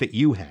I think that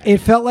you had. It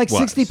felt like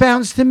 60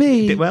 pounds to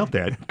me. Well,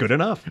 Dad, good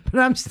enough. But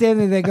I'm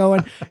standing there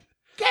going,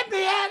 get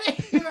me out of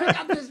here. I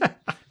got this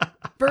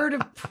bird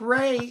of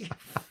prey.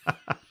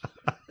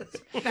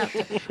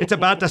 It's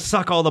about to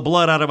suck all the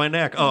blood out of my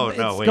neck. Oh,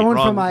 no, wait, going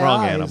wrong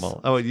eyes.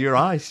 Animal. Oh, your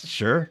eyes.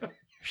 Sure.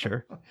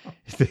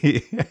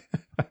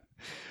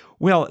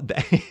 Well,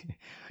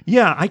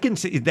 yeah, I can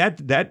see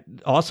that. That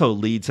also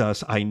leads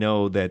us. I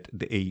know that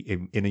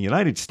in the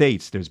United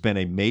States, there's been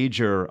a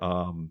major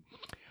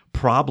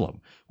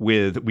problem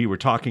with, we were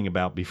talking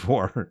about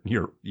before,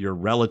 your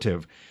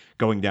relative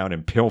going down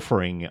and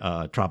pilfering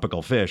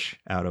tropical fish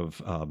out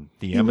of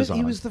the Amazon.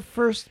 He was the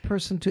first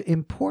person to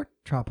import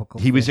tropical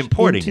fish. He was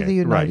importing into it, the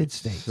United right.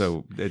 States.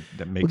 So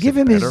that makes give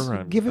it him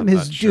better. give him I'm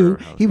his not due. sure.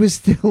 He was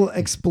still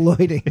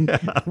exploiting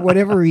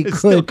whatever he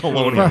It's could. still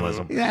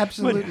colonialism. Yeah,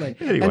 absolutely.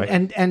 But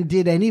anyway. And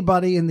did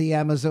anybody in the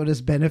Amazonas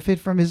benefit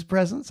from his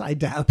presence? I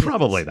doubt it.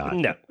 Probably not.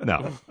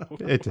 No.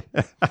 It,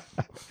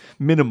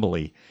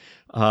 minimally.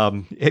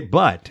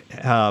 But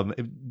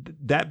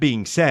that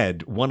being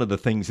said, one of the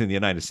things in the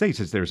United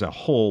States is there's a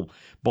whole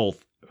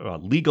both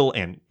legal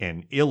and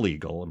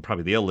illegal, and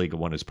probably the illegal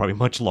one is probably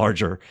much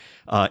larger,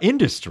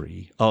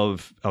 industry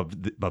of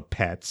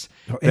pets.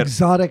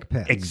 Exotic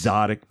pets.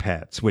 Exotic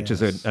pets, which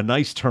is a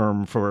nice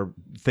term for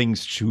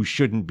things who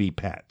shouldn't be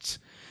pets,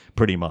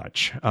 pretty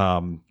much.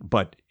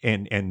 But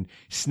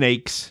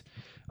snakes,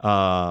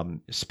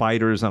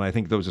 spiders, and I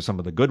think those are some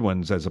of the good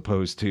ones, as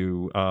opposed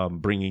to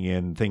bringing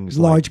in things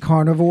large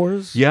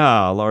carnivores.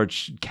 Yeah,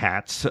 large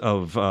cats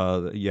of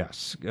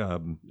yes,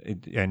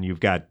 and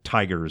you've got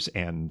tigers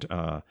and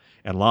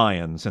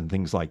lions and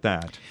things like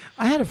that.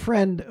 I had a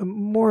friend,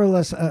 more or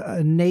less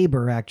a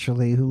neighbor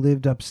actually, who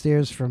lived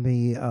upstairs from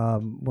me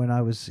when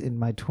I was in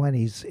my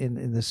 20s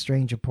in this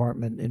strange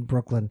apartment in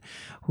Brooklyn,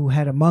 who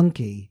had a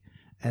monkey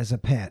as a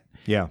pet.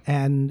 Yeah,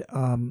 and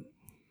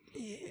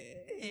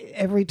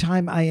every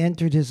time I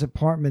entered his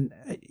apartment,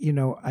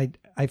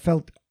 I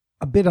felt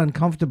a bit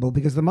uncomfortable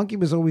because the monkey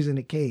was always in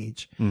a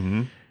cage.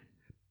 Mm-hmm.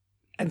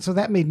 And so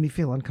that made me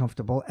feel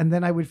uncomfortable. And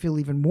then I would feel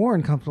even more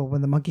uncomfortable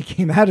when the monkey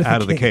came out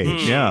of the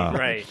cage. Yeah.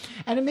 Right.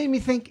 And it made me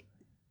think,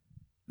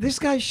 this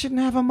guy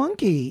shouldn't have a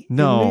monkey in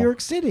No. New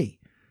York City.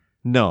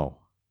 No.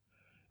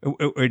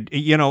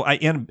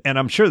 And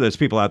I'm sure there's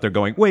people out there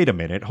going, wait a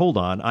minute, hold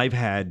on. I've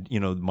had,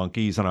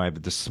 monkeys, and I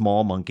have this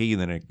small monkey,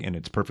 and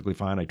it's perfectly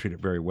fine. I treat it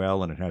very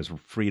well, and it has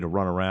free to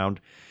run around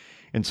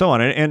and so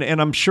on.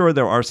 And I'm sure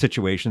there are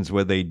situations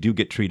where they do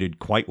get treated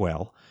quite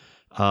well.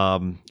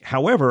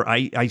 However,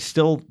 I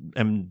still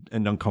am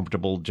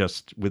uncomfortable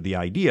just with the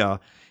idea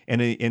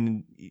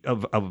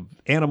of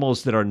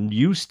animals that are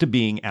used to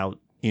being out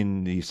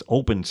in these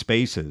open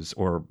spaces,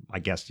 or I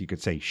guess you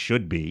could say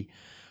should be,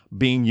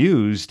 being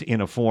used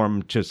in a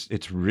form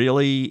it's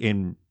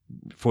really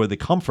for the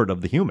comfort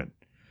of the human,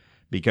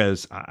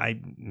 because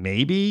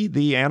maybe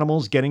the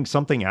animal's getting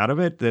something out of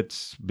it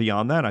that's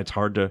beyond that. It's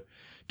hard to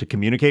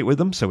communicate with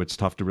them, so it's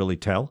tough to really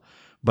tell.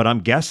 But I'm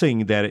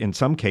guessing that in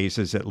some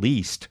cases, at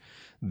least,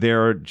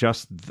 they're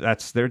just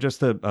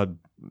a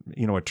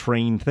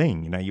trained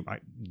thing.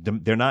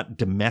 They're not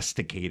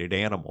domesticated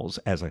animals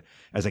as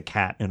a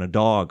cat and a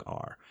dog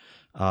are.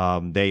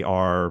 They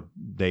are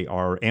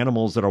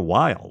animals that are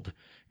wild.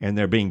 And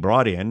they're being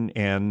brought in,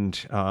 and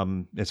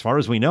as far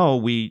as we know,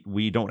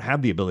 we don't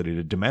have the ability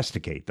to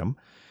domesticate them.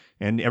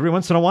 And every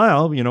once in a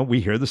while, we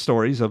hear the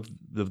stories of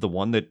the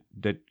one that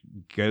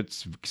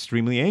gets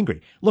extremely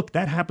angry. Look,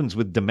 that happens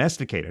with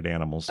domesticated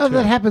animals too. Oh,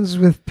 that happens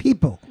with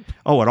people.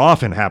 Oh, it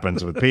often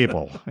happens with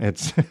people.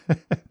 It's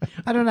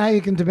I don't know how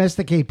you can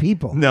domesticate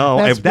people.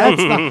 No,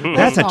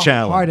 that's a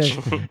challenge.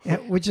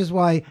 Hardest, which is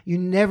why you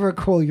never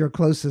call your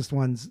closest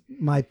ones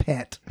my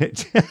pet.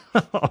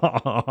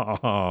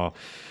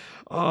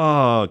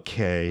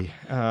 Okay.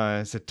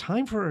 Is it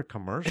time for a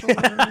commercial or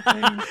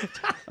anything?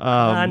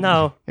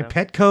 No.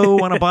 Petco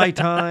want to buy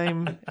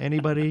time?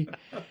 Anybody?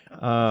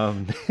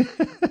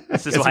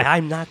 This is why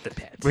I'm not the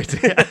pet.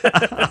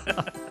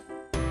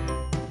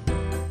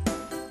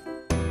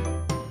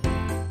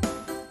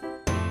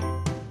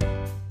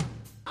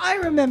 I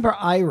remember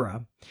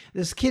Ira,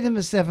 this kid in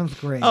the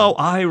 7th grade. Oh,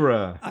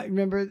 Ira. I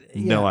remember.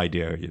 No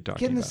idea who you're talking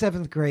kid in the about.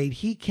 7th grade.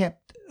 He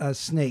kept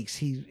snakes.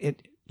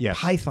 Yes.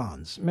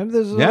 Pythons. Remember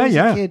there was always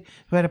a kid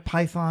who had a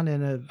python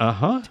in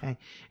a tank.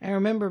 I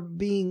remember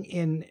being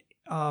in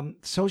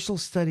social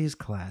studies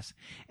class,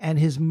 and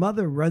his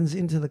mother runs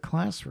into the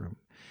classroom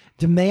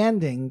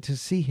demanding to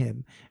see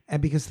him,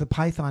 and because the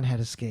python had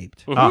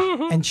escaped.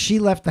 And she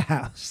left the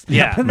house.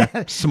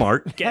 Yeah.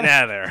 Smart. Get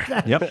out of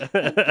there. Yep.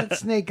 That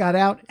snake got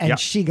out, and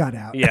she got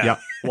out. Yeah. Yep.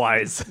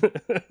 Wise.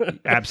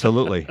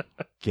 Absolutely.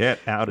 Get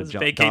out of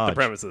Vacate Dodge. the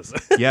premises.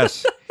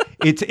 Yes.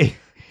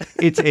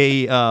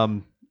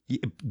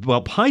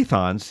 Well,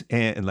 pythons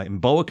and like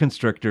boa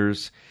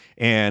constrictors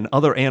and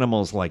other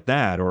animals like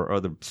that, or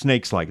other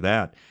snakes like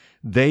that,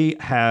 they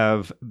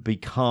have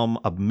become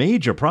a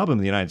major problem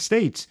in the United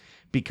States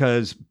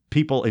because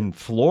people in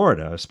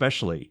Florida,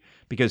 especially,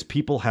 because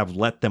people have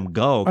let them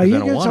go. Are you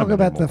going to talk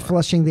about the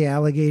flushing the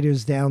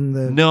alligators down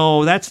the?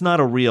 No, that's not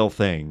a real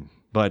thing.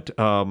 But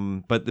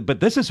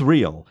this is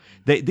real.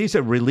 These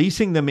are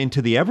releasing them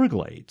into the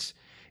Everglades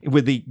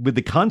with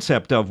the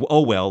concept of,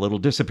 oh well, it'll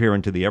disappear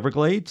into the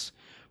Everglades.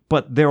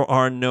 But there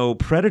are no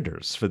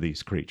predators for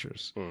these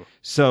creatures.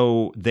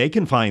 So they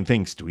can find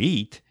things to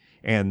eat,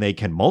 and they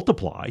can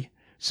multiply.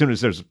 As soon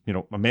as there's,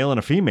 a male and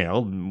a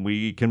female,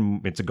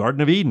 it's a Garden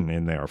of Eden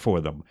in there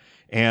for them.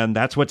 And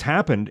that's what's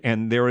happened.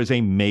 And there is a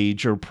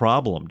major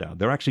problem down.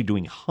 They're actually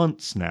doing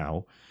hunts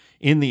now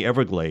in the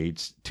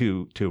Everglades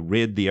to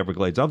rid the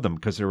Everglades of them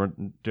because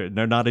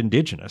they're not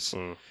indigenous.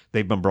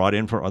 They've been brought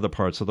in for other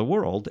parts of the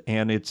world,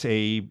 and it's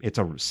a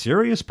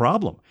serious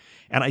problem.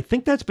 And I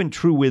think that's been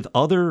true with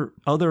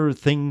other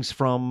things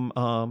from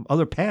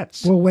other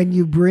pets. Well, when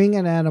you bring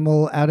an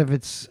animal out of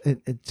its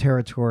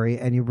territory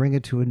and you bring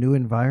it to a new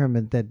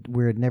environment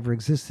where it never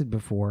existed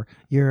before,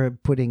 you're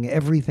putting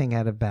everything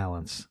out of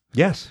balance.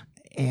 Yes.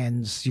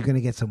 And you're going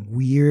to get some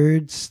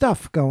weird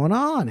stuff going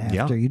on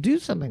after you do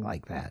something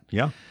like that.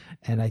 Yeah.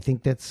 And I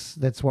think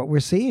that's what we're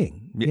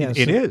seeing.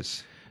 It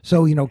is.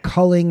 So,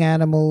 culling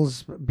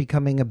animals,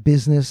 becoming a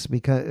business,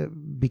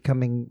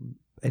 becoming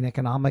an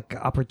economic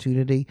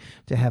opportunity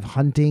to have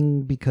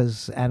hunting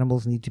because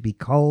animals need to be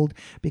culled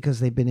because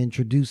they've been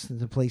introduced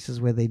into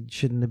places where they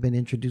shouldn't have been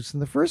introduced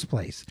in the first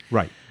place.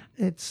 Right.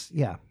 It's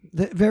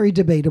very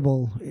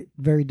debatable.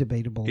 Very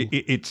debatable.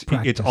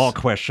 It's all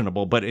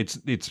questionable, but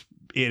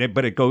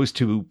but it goes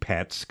to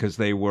pets because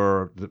they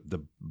were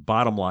the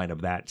bottom line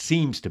of that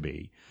seems to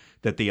be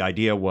that the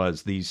idea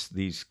was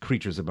these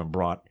creatures have been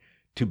brought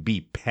to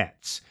be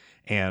pets,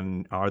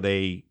 and are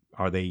they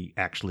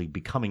actually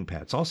becoming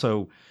pets?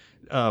 Also,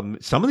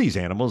 some of these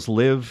animals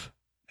live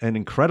an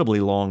incredibly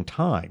long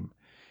time.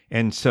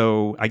 And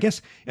so I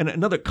guess, and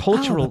another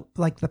cultural...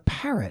 like the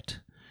parrot.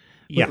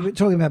 Yeah. We're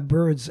talking about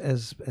birds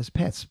as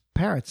pets.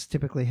 Parrots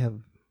typically have...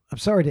 I'm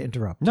sorry to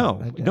interrupt.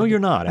 No, you're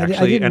not,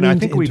 actually. I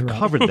think we've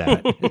covered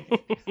that.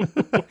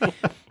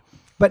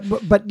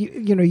 But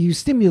you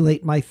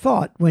stimulate my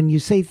thought when you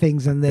say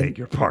things and then... Beg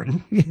your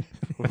pardon.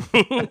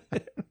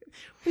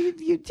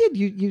 You did.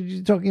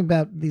 You're talking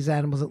about these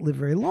animals that live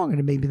very long, and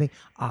it made me think,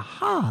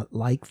 aha,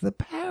 like the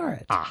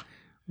parrot.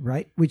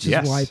 Right? Which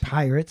is why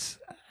pirates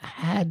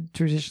had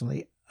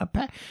traditionally a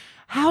parrot.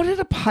 How did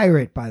a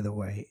pirate, by the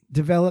way,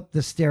 develop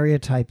the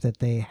stereotype that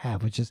they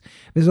have, which is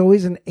there's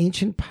always an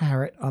ancient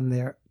parrot on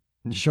their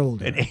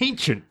shoulder. An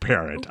ancient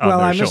parrot on well,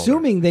 their I'm shoulder.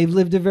 assuming they've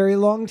lived a very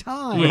long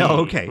time.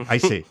 Well, okay, I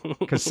see.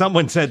 Because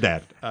someone said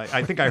that.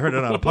 I think I heard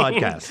it on a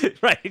podcast.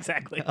 Right,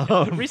 exactly.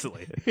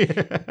 Recently.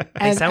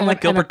 They sound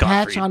like Gilbert and a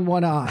patch Gottfried. on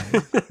one eye.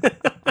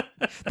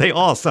 They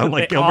all sound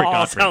like Gilbert all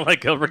Gottfried. sound like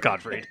Gilbert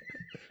Gottfried.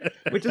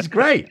 Which is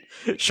great.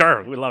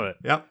 Sure, we love it.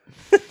 Yep.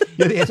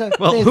 So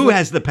well, who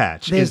has the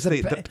patch? Is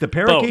the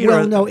parakeet?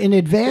 Well, no. In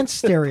advanced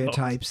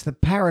stereotypes, the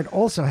parrot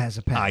also has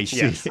a patch. I see.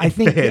 Yes. I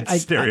think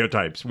advanced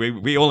stereotypes.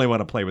 We only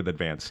want to play with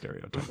advanced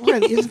stereotypes.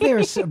 Well, is there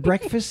a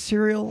breakfast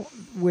cereal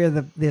where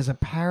there's a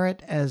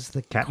parrot as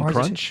the Captain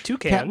Crunch?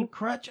 Toucan. Captain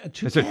Crunch. A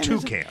toucan. It's a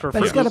toucan.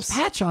 But it's got a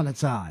patch on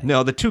its eye.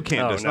 No, the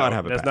toucan does not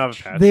have a patch. Not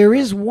a patch. There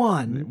is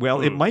one.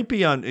 Well, it might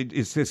be on.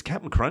 Does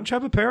Captain Crunch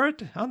have a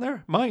parrot on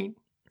there? Mine.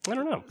 I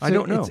don't know. I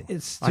don't know.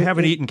 I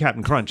haven't eaten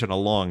Captain Crunch in a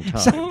long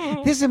time.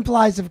 So, this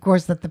implies, of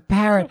course, that the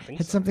parrot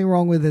had something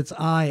wrong with its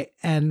eye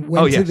and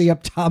went to the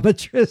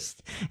optometrist,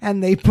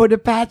 and they put a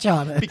patch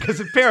on it. Because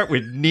the parrot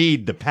would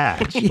need the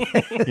patch,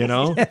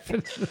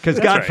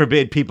 Because God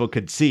forbid people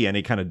could see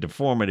any kind of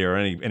deformity or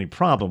any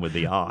problem with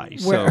the eye.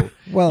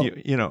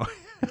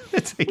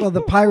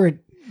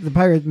 The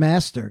pirate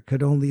master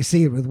could only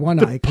see it with one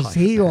eye because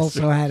he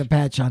also had a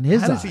patch on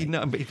his eye. How does he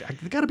know? It's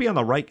got to be on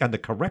the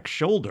correct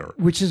shoulder.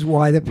 Which is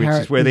why the parrot...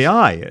 Which is where the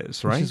eye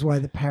is, right? Which is why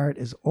the parrot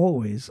is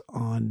always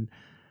on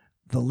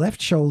the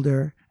left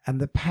shoulder, and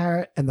the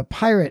pirate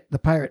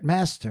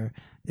master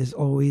is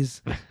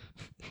always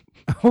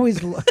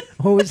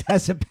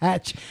has a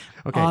patch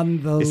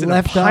on the left eye. Is it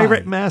a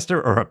pirate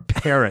master or a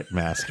parrot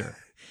master?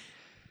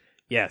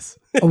 Yes.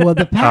 Well,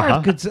 the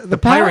parrot could. The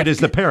pirate is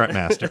the parrot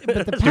master.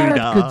 But the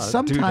parrot could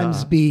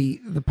sometimes be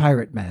the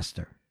pirate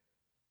master.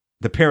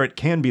 The parrot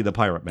can be the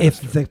pirate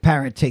master. If the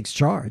parrot takes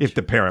charge. If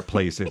the parrot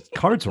plays its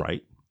cards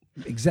right.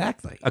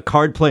 Exactly. A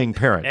card-playing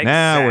parrot. Exactly.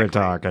 Now we're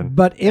talking.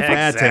 But if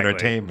that's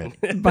entertainment.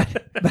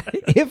 But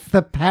if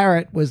the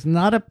parrot was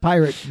not a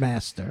pirate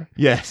master,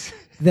 yes,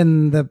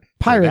 then the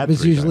pirate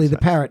was usually the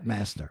parrot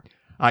master.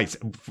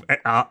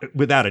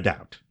 Without a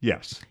doubt,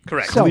 yes.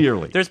 Correct. So,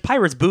 clearly. There's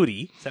Pirate's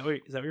Booty. Is that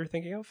what you're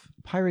thinking of?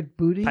 Pirate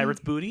booty? Pirate's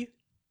Booty?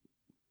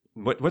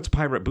 What's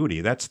pirate booty?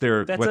 It's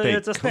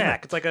a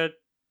snack. It's like a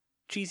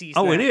cheesy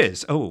snack. Oh, it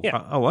is? Oh, yeah.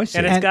 I see.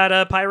 And it's got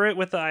a pirate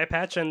with the eye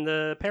patch and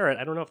the parrot.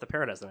 I don't know if the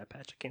parrot has an eye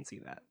patch. I can't see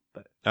that.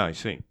 But I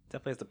see.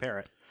 Definitely has the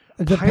parrot.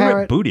 The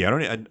pirate booty.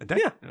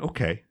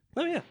 Okay.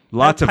 Oh, yeah.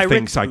 Lots of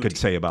things I could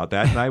say about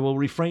that, and I will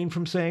refrain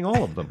from saying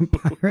all of them.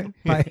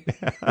 Pirate.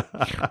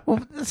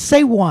 Well,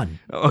 say one.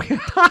 Okay.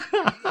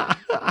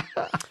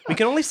 We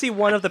can only see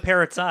one of the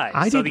parrot's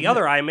eyes, so the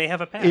other eye may have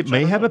a patch. It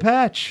may have a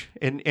patch,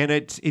 and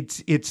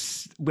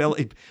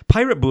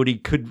pirate booty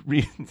could.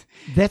 Wouldn't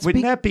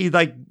that be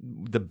like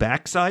the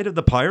backside of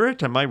the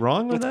pirate? Am I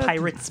wrong with that?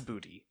 Pirate's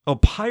booty. Oh,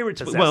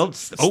 pirate's. Possessive. Well,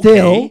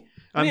 Still.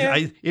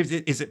 okay.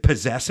 Is it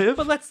possessive?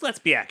 But let's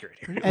be accurate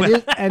here.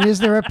 And is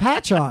there a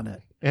patch on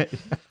it?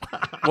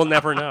 We'll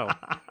never know.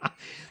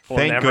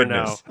 Thank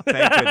goodness.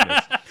 Thank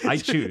goodness. I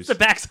choose. It's the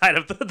backside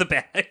of the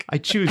bag. I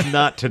choose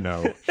not to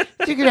know.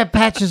 You could have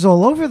patches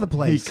all over the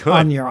place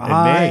on your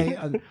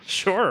eye.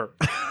 Sure,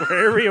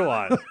 wherever you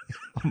want.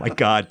 Oh my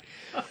God.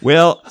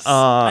 Well,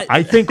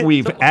 I think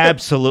we've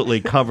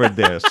absolutely covered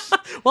this.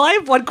 Well, I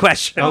have one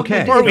question.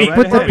 Okay.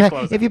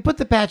 If you put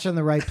the patch in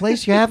the right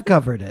place, you have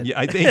covered it. Yeah,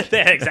 I think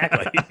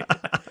exactly.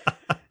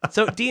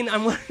 So, Dean,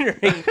 I'm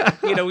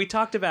wondering, we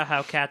talked about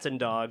how cats and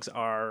dogs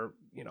are,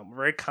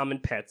 very common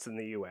pets in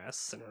the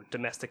U.S. and are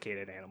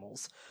domesticated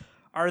animals.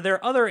 Are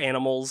there other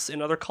animals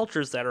in other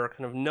cultures that are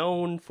kind of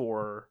known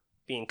for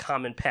being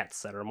common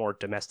pets that are more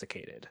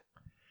domesticated?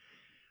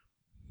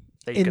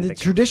 In the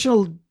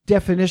traditional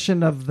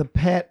definition of the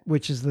pet,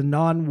 which is the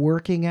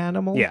non-working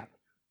animal, yeah,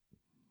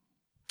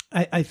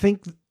 I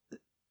think,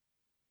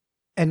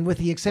 and with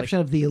the exception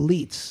of the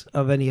elites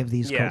of any of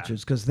these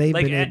cultures, because they've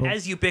been able,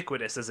 as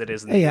ubiquitous as it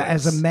is in the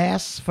US. as a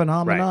mass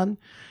phenomenon,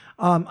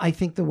 right. I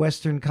think the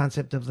Western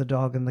concept of the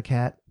dog and the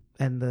cat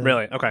and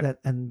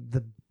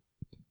the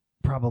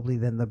probably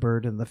then the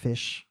bird and the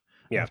fish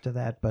after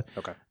that, but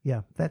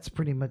that's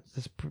pretty much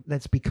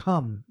that's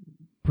become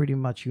pretty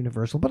much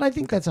universal, but I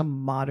think that's a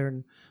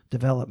modern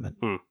development.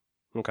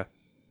 Okay.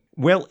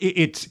 Well,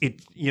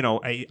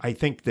 I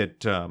think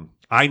that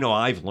I know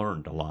I've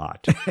learned a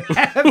lot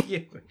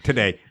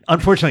today.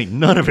 Unfortunately,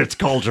 none of it's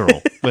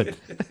cultural, but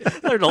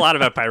learned a lot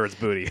about pirates'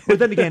 booty. But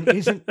then again,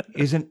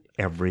 isn't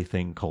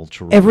everything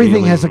cultural?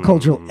 Everything has a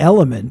cultural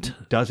element.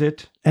 Does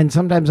it? And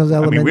sometimes those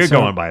elements. I mean, we're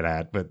going by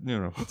that, but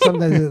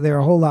sometimes they're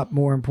a whole lot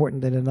more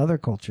important than in other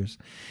cultures.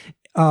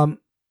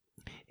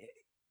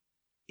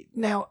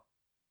 Now.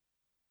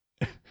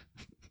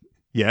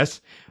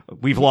 Yes,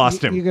 we've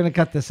lost him. You're going to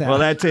cut this out. Well,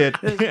 that's it.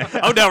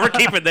 Oh, no, we're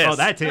keeping this. Oh,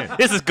 that's it.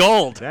 This is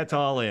gold. That's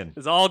all in.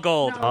 It's all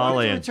gold. No, all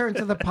in. Return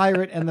to the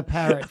pirate and the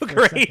parrot. For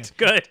Great,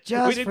 good.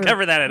 We didn't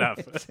cover that enough.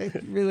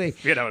 Really.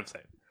 You know what I'm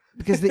saying.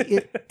 Because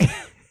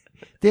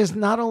there's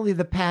not only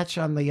the patch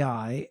on the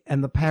eye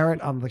and the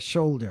parrot on the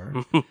shoulder,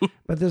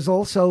 but there's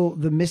also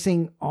the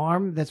missing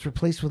arm that's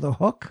replaced with a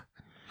hook.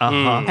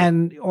 Uh-huh.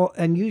 And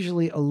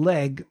usually a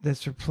leg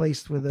that's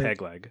replaced with a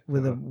peg leg.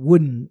 with a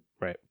wooden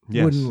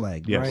Yes. wooden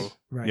leg, yes.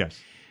 right? Yes.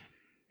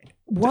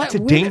 What, it's a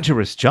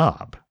dangerous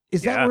job.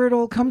 Is that where it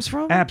all comes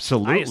from?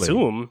 Absolutely. I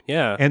assume,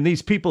 yeah. And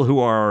these people who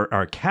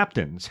are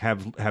captains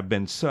have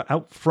been so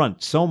out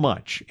front so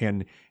much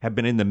and have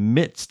been in the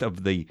midst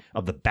of the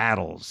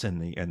battles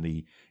and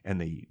the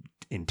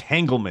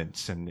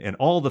entanglements and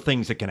all the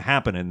things that can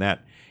happen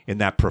in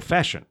that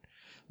profession,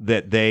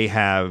 that they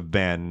have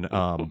been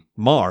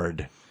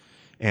marred.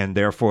 And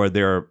therefore,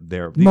 they're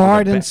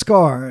marred and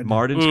scarred.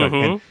 Marred and scarred.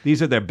 And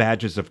these are their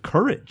badges of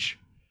courage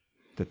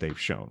that they've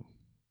shown.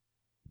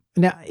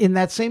 Now, in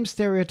that same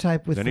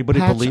stereotype with anybody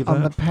the patch believe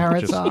on that? the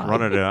parrot's Just eye,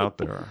 running it out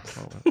there.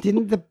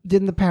 didn't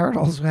the parrot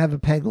also have a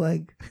peg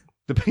leg?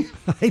 I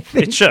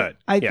think it should.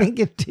 I think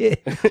it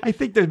did. I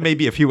think there may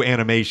be a few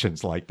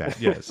animations like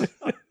that. Yes.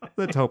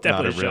 Let's hope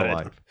Definitely not in real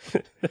life.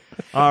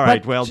 All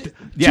right. Well,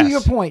 yes. To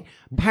your point,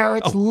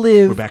 parrots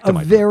live a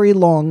very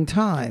long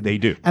time. They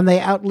do. And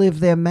they outlive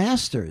their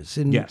masters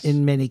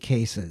in many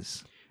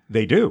cases.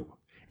 They do.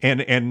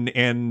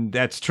 And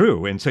that's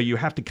true. And so you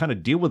have to kind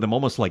of deal with them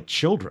almost like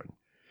children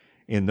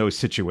in those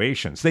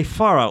situations. They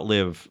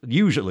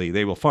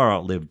usually will far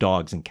outlive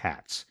dogs and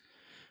cats.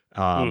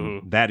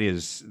 That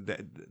is,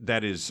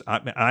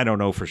 I don't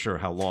know for sure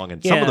how long,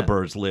 and some of the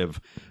birds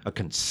live a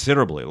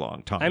considerably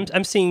long time.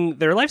 I'm seeing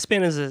their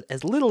lifespan is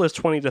as little as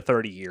 20 to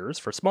 30 years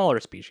for smaller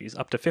species,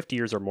 up to 50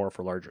 years or more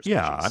for larger species.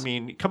 Yeah, I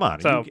mean, come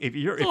on. So, if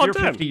you're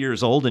 50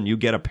 years old and you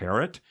get a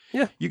parrot,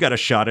 you got a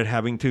shot at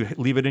having to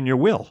leave it in your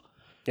will.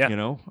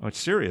 Yeah. A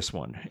serious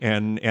one.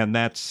 And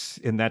that's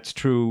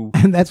true.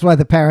 And that's why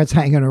the parrot's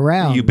hanging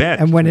around. You bet.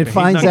 And when it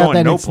finds out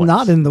that it's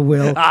not in the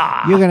will,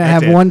 you're going to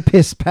have one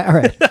pissed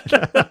parrot.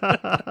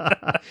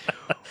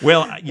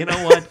 Well, you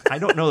know what? I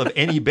don't know of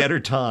any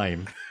better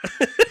time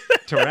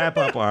to wrap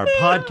up our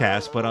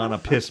podcast but on a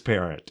pissed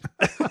parrot.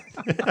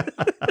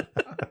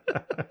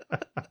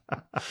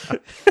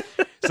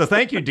 So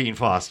thank you, Dean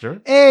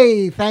Foster.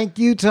 Hey, thank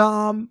you,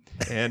 Tom.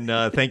 And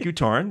thank you,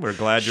 Torrin. We're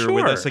glad you're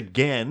with us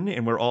again,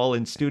 and we're all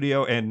in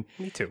studio. And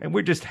me too. And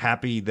we're just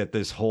happy that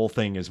this whole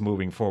thing is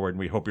moving forward. And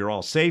we hope you're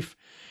all safe,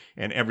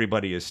 and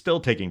everybody is still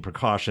taking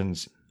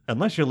precautions,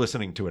 unless you're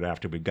listening to it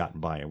after we've gotten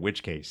by, in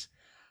which case,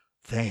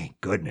 thank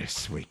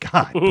goodness we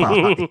got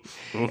by.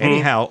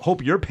 Anyhow,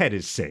 hope your pet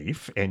is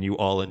safe, and you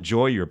all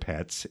enjoy your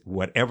pets,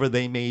 whatever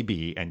they may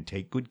be, and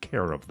take good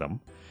care of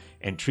them.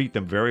 And treat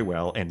them very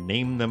well, and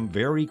name them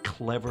very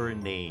clever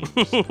names.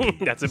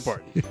 That's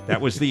important. That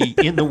was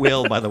in the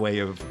will, by the way,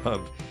 of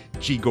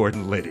G.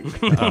 Gordon Liddy.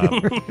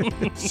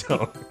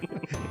 So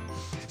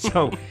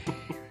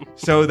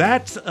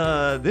that's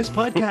this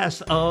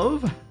podcast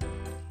of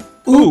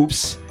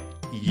Oops,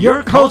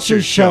 Your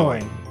Culture's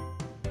Showing.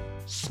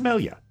 Smell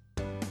ya.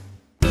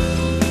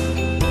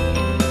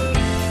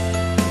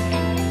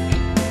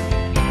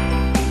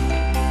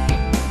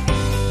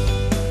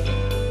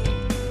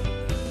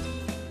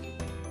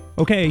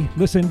 Okay,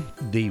 listen,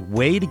 the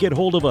way to get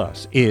hold of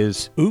us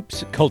is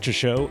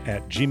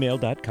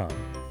oopscultureshow@gmail.com.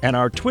 And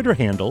our Twitter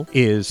handle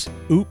is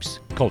Oops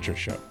Culture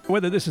Show.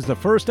 Whether this is the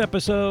first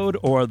episode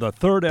or the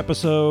third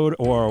episode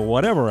or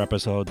whatever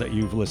episode that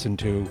you've listened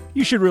to,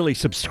 you should really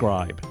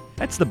subscribe.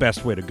 That's the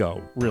best way to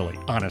go, really,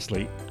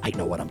 honestly. I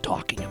know what I'm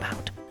talking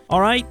about.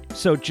 All right,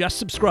 so just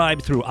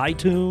subscribe through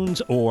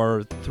iTunes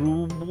or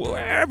through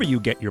wherever you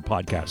get your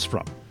podcasts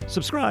from.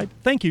 Subscribe.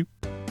 Thank you.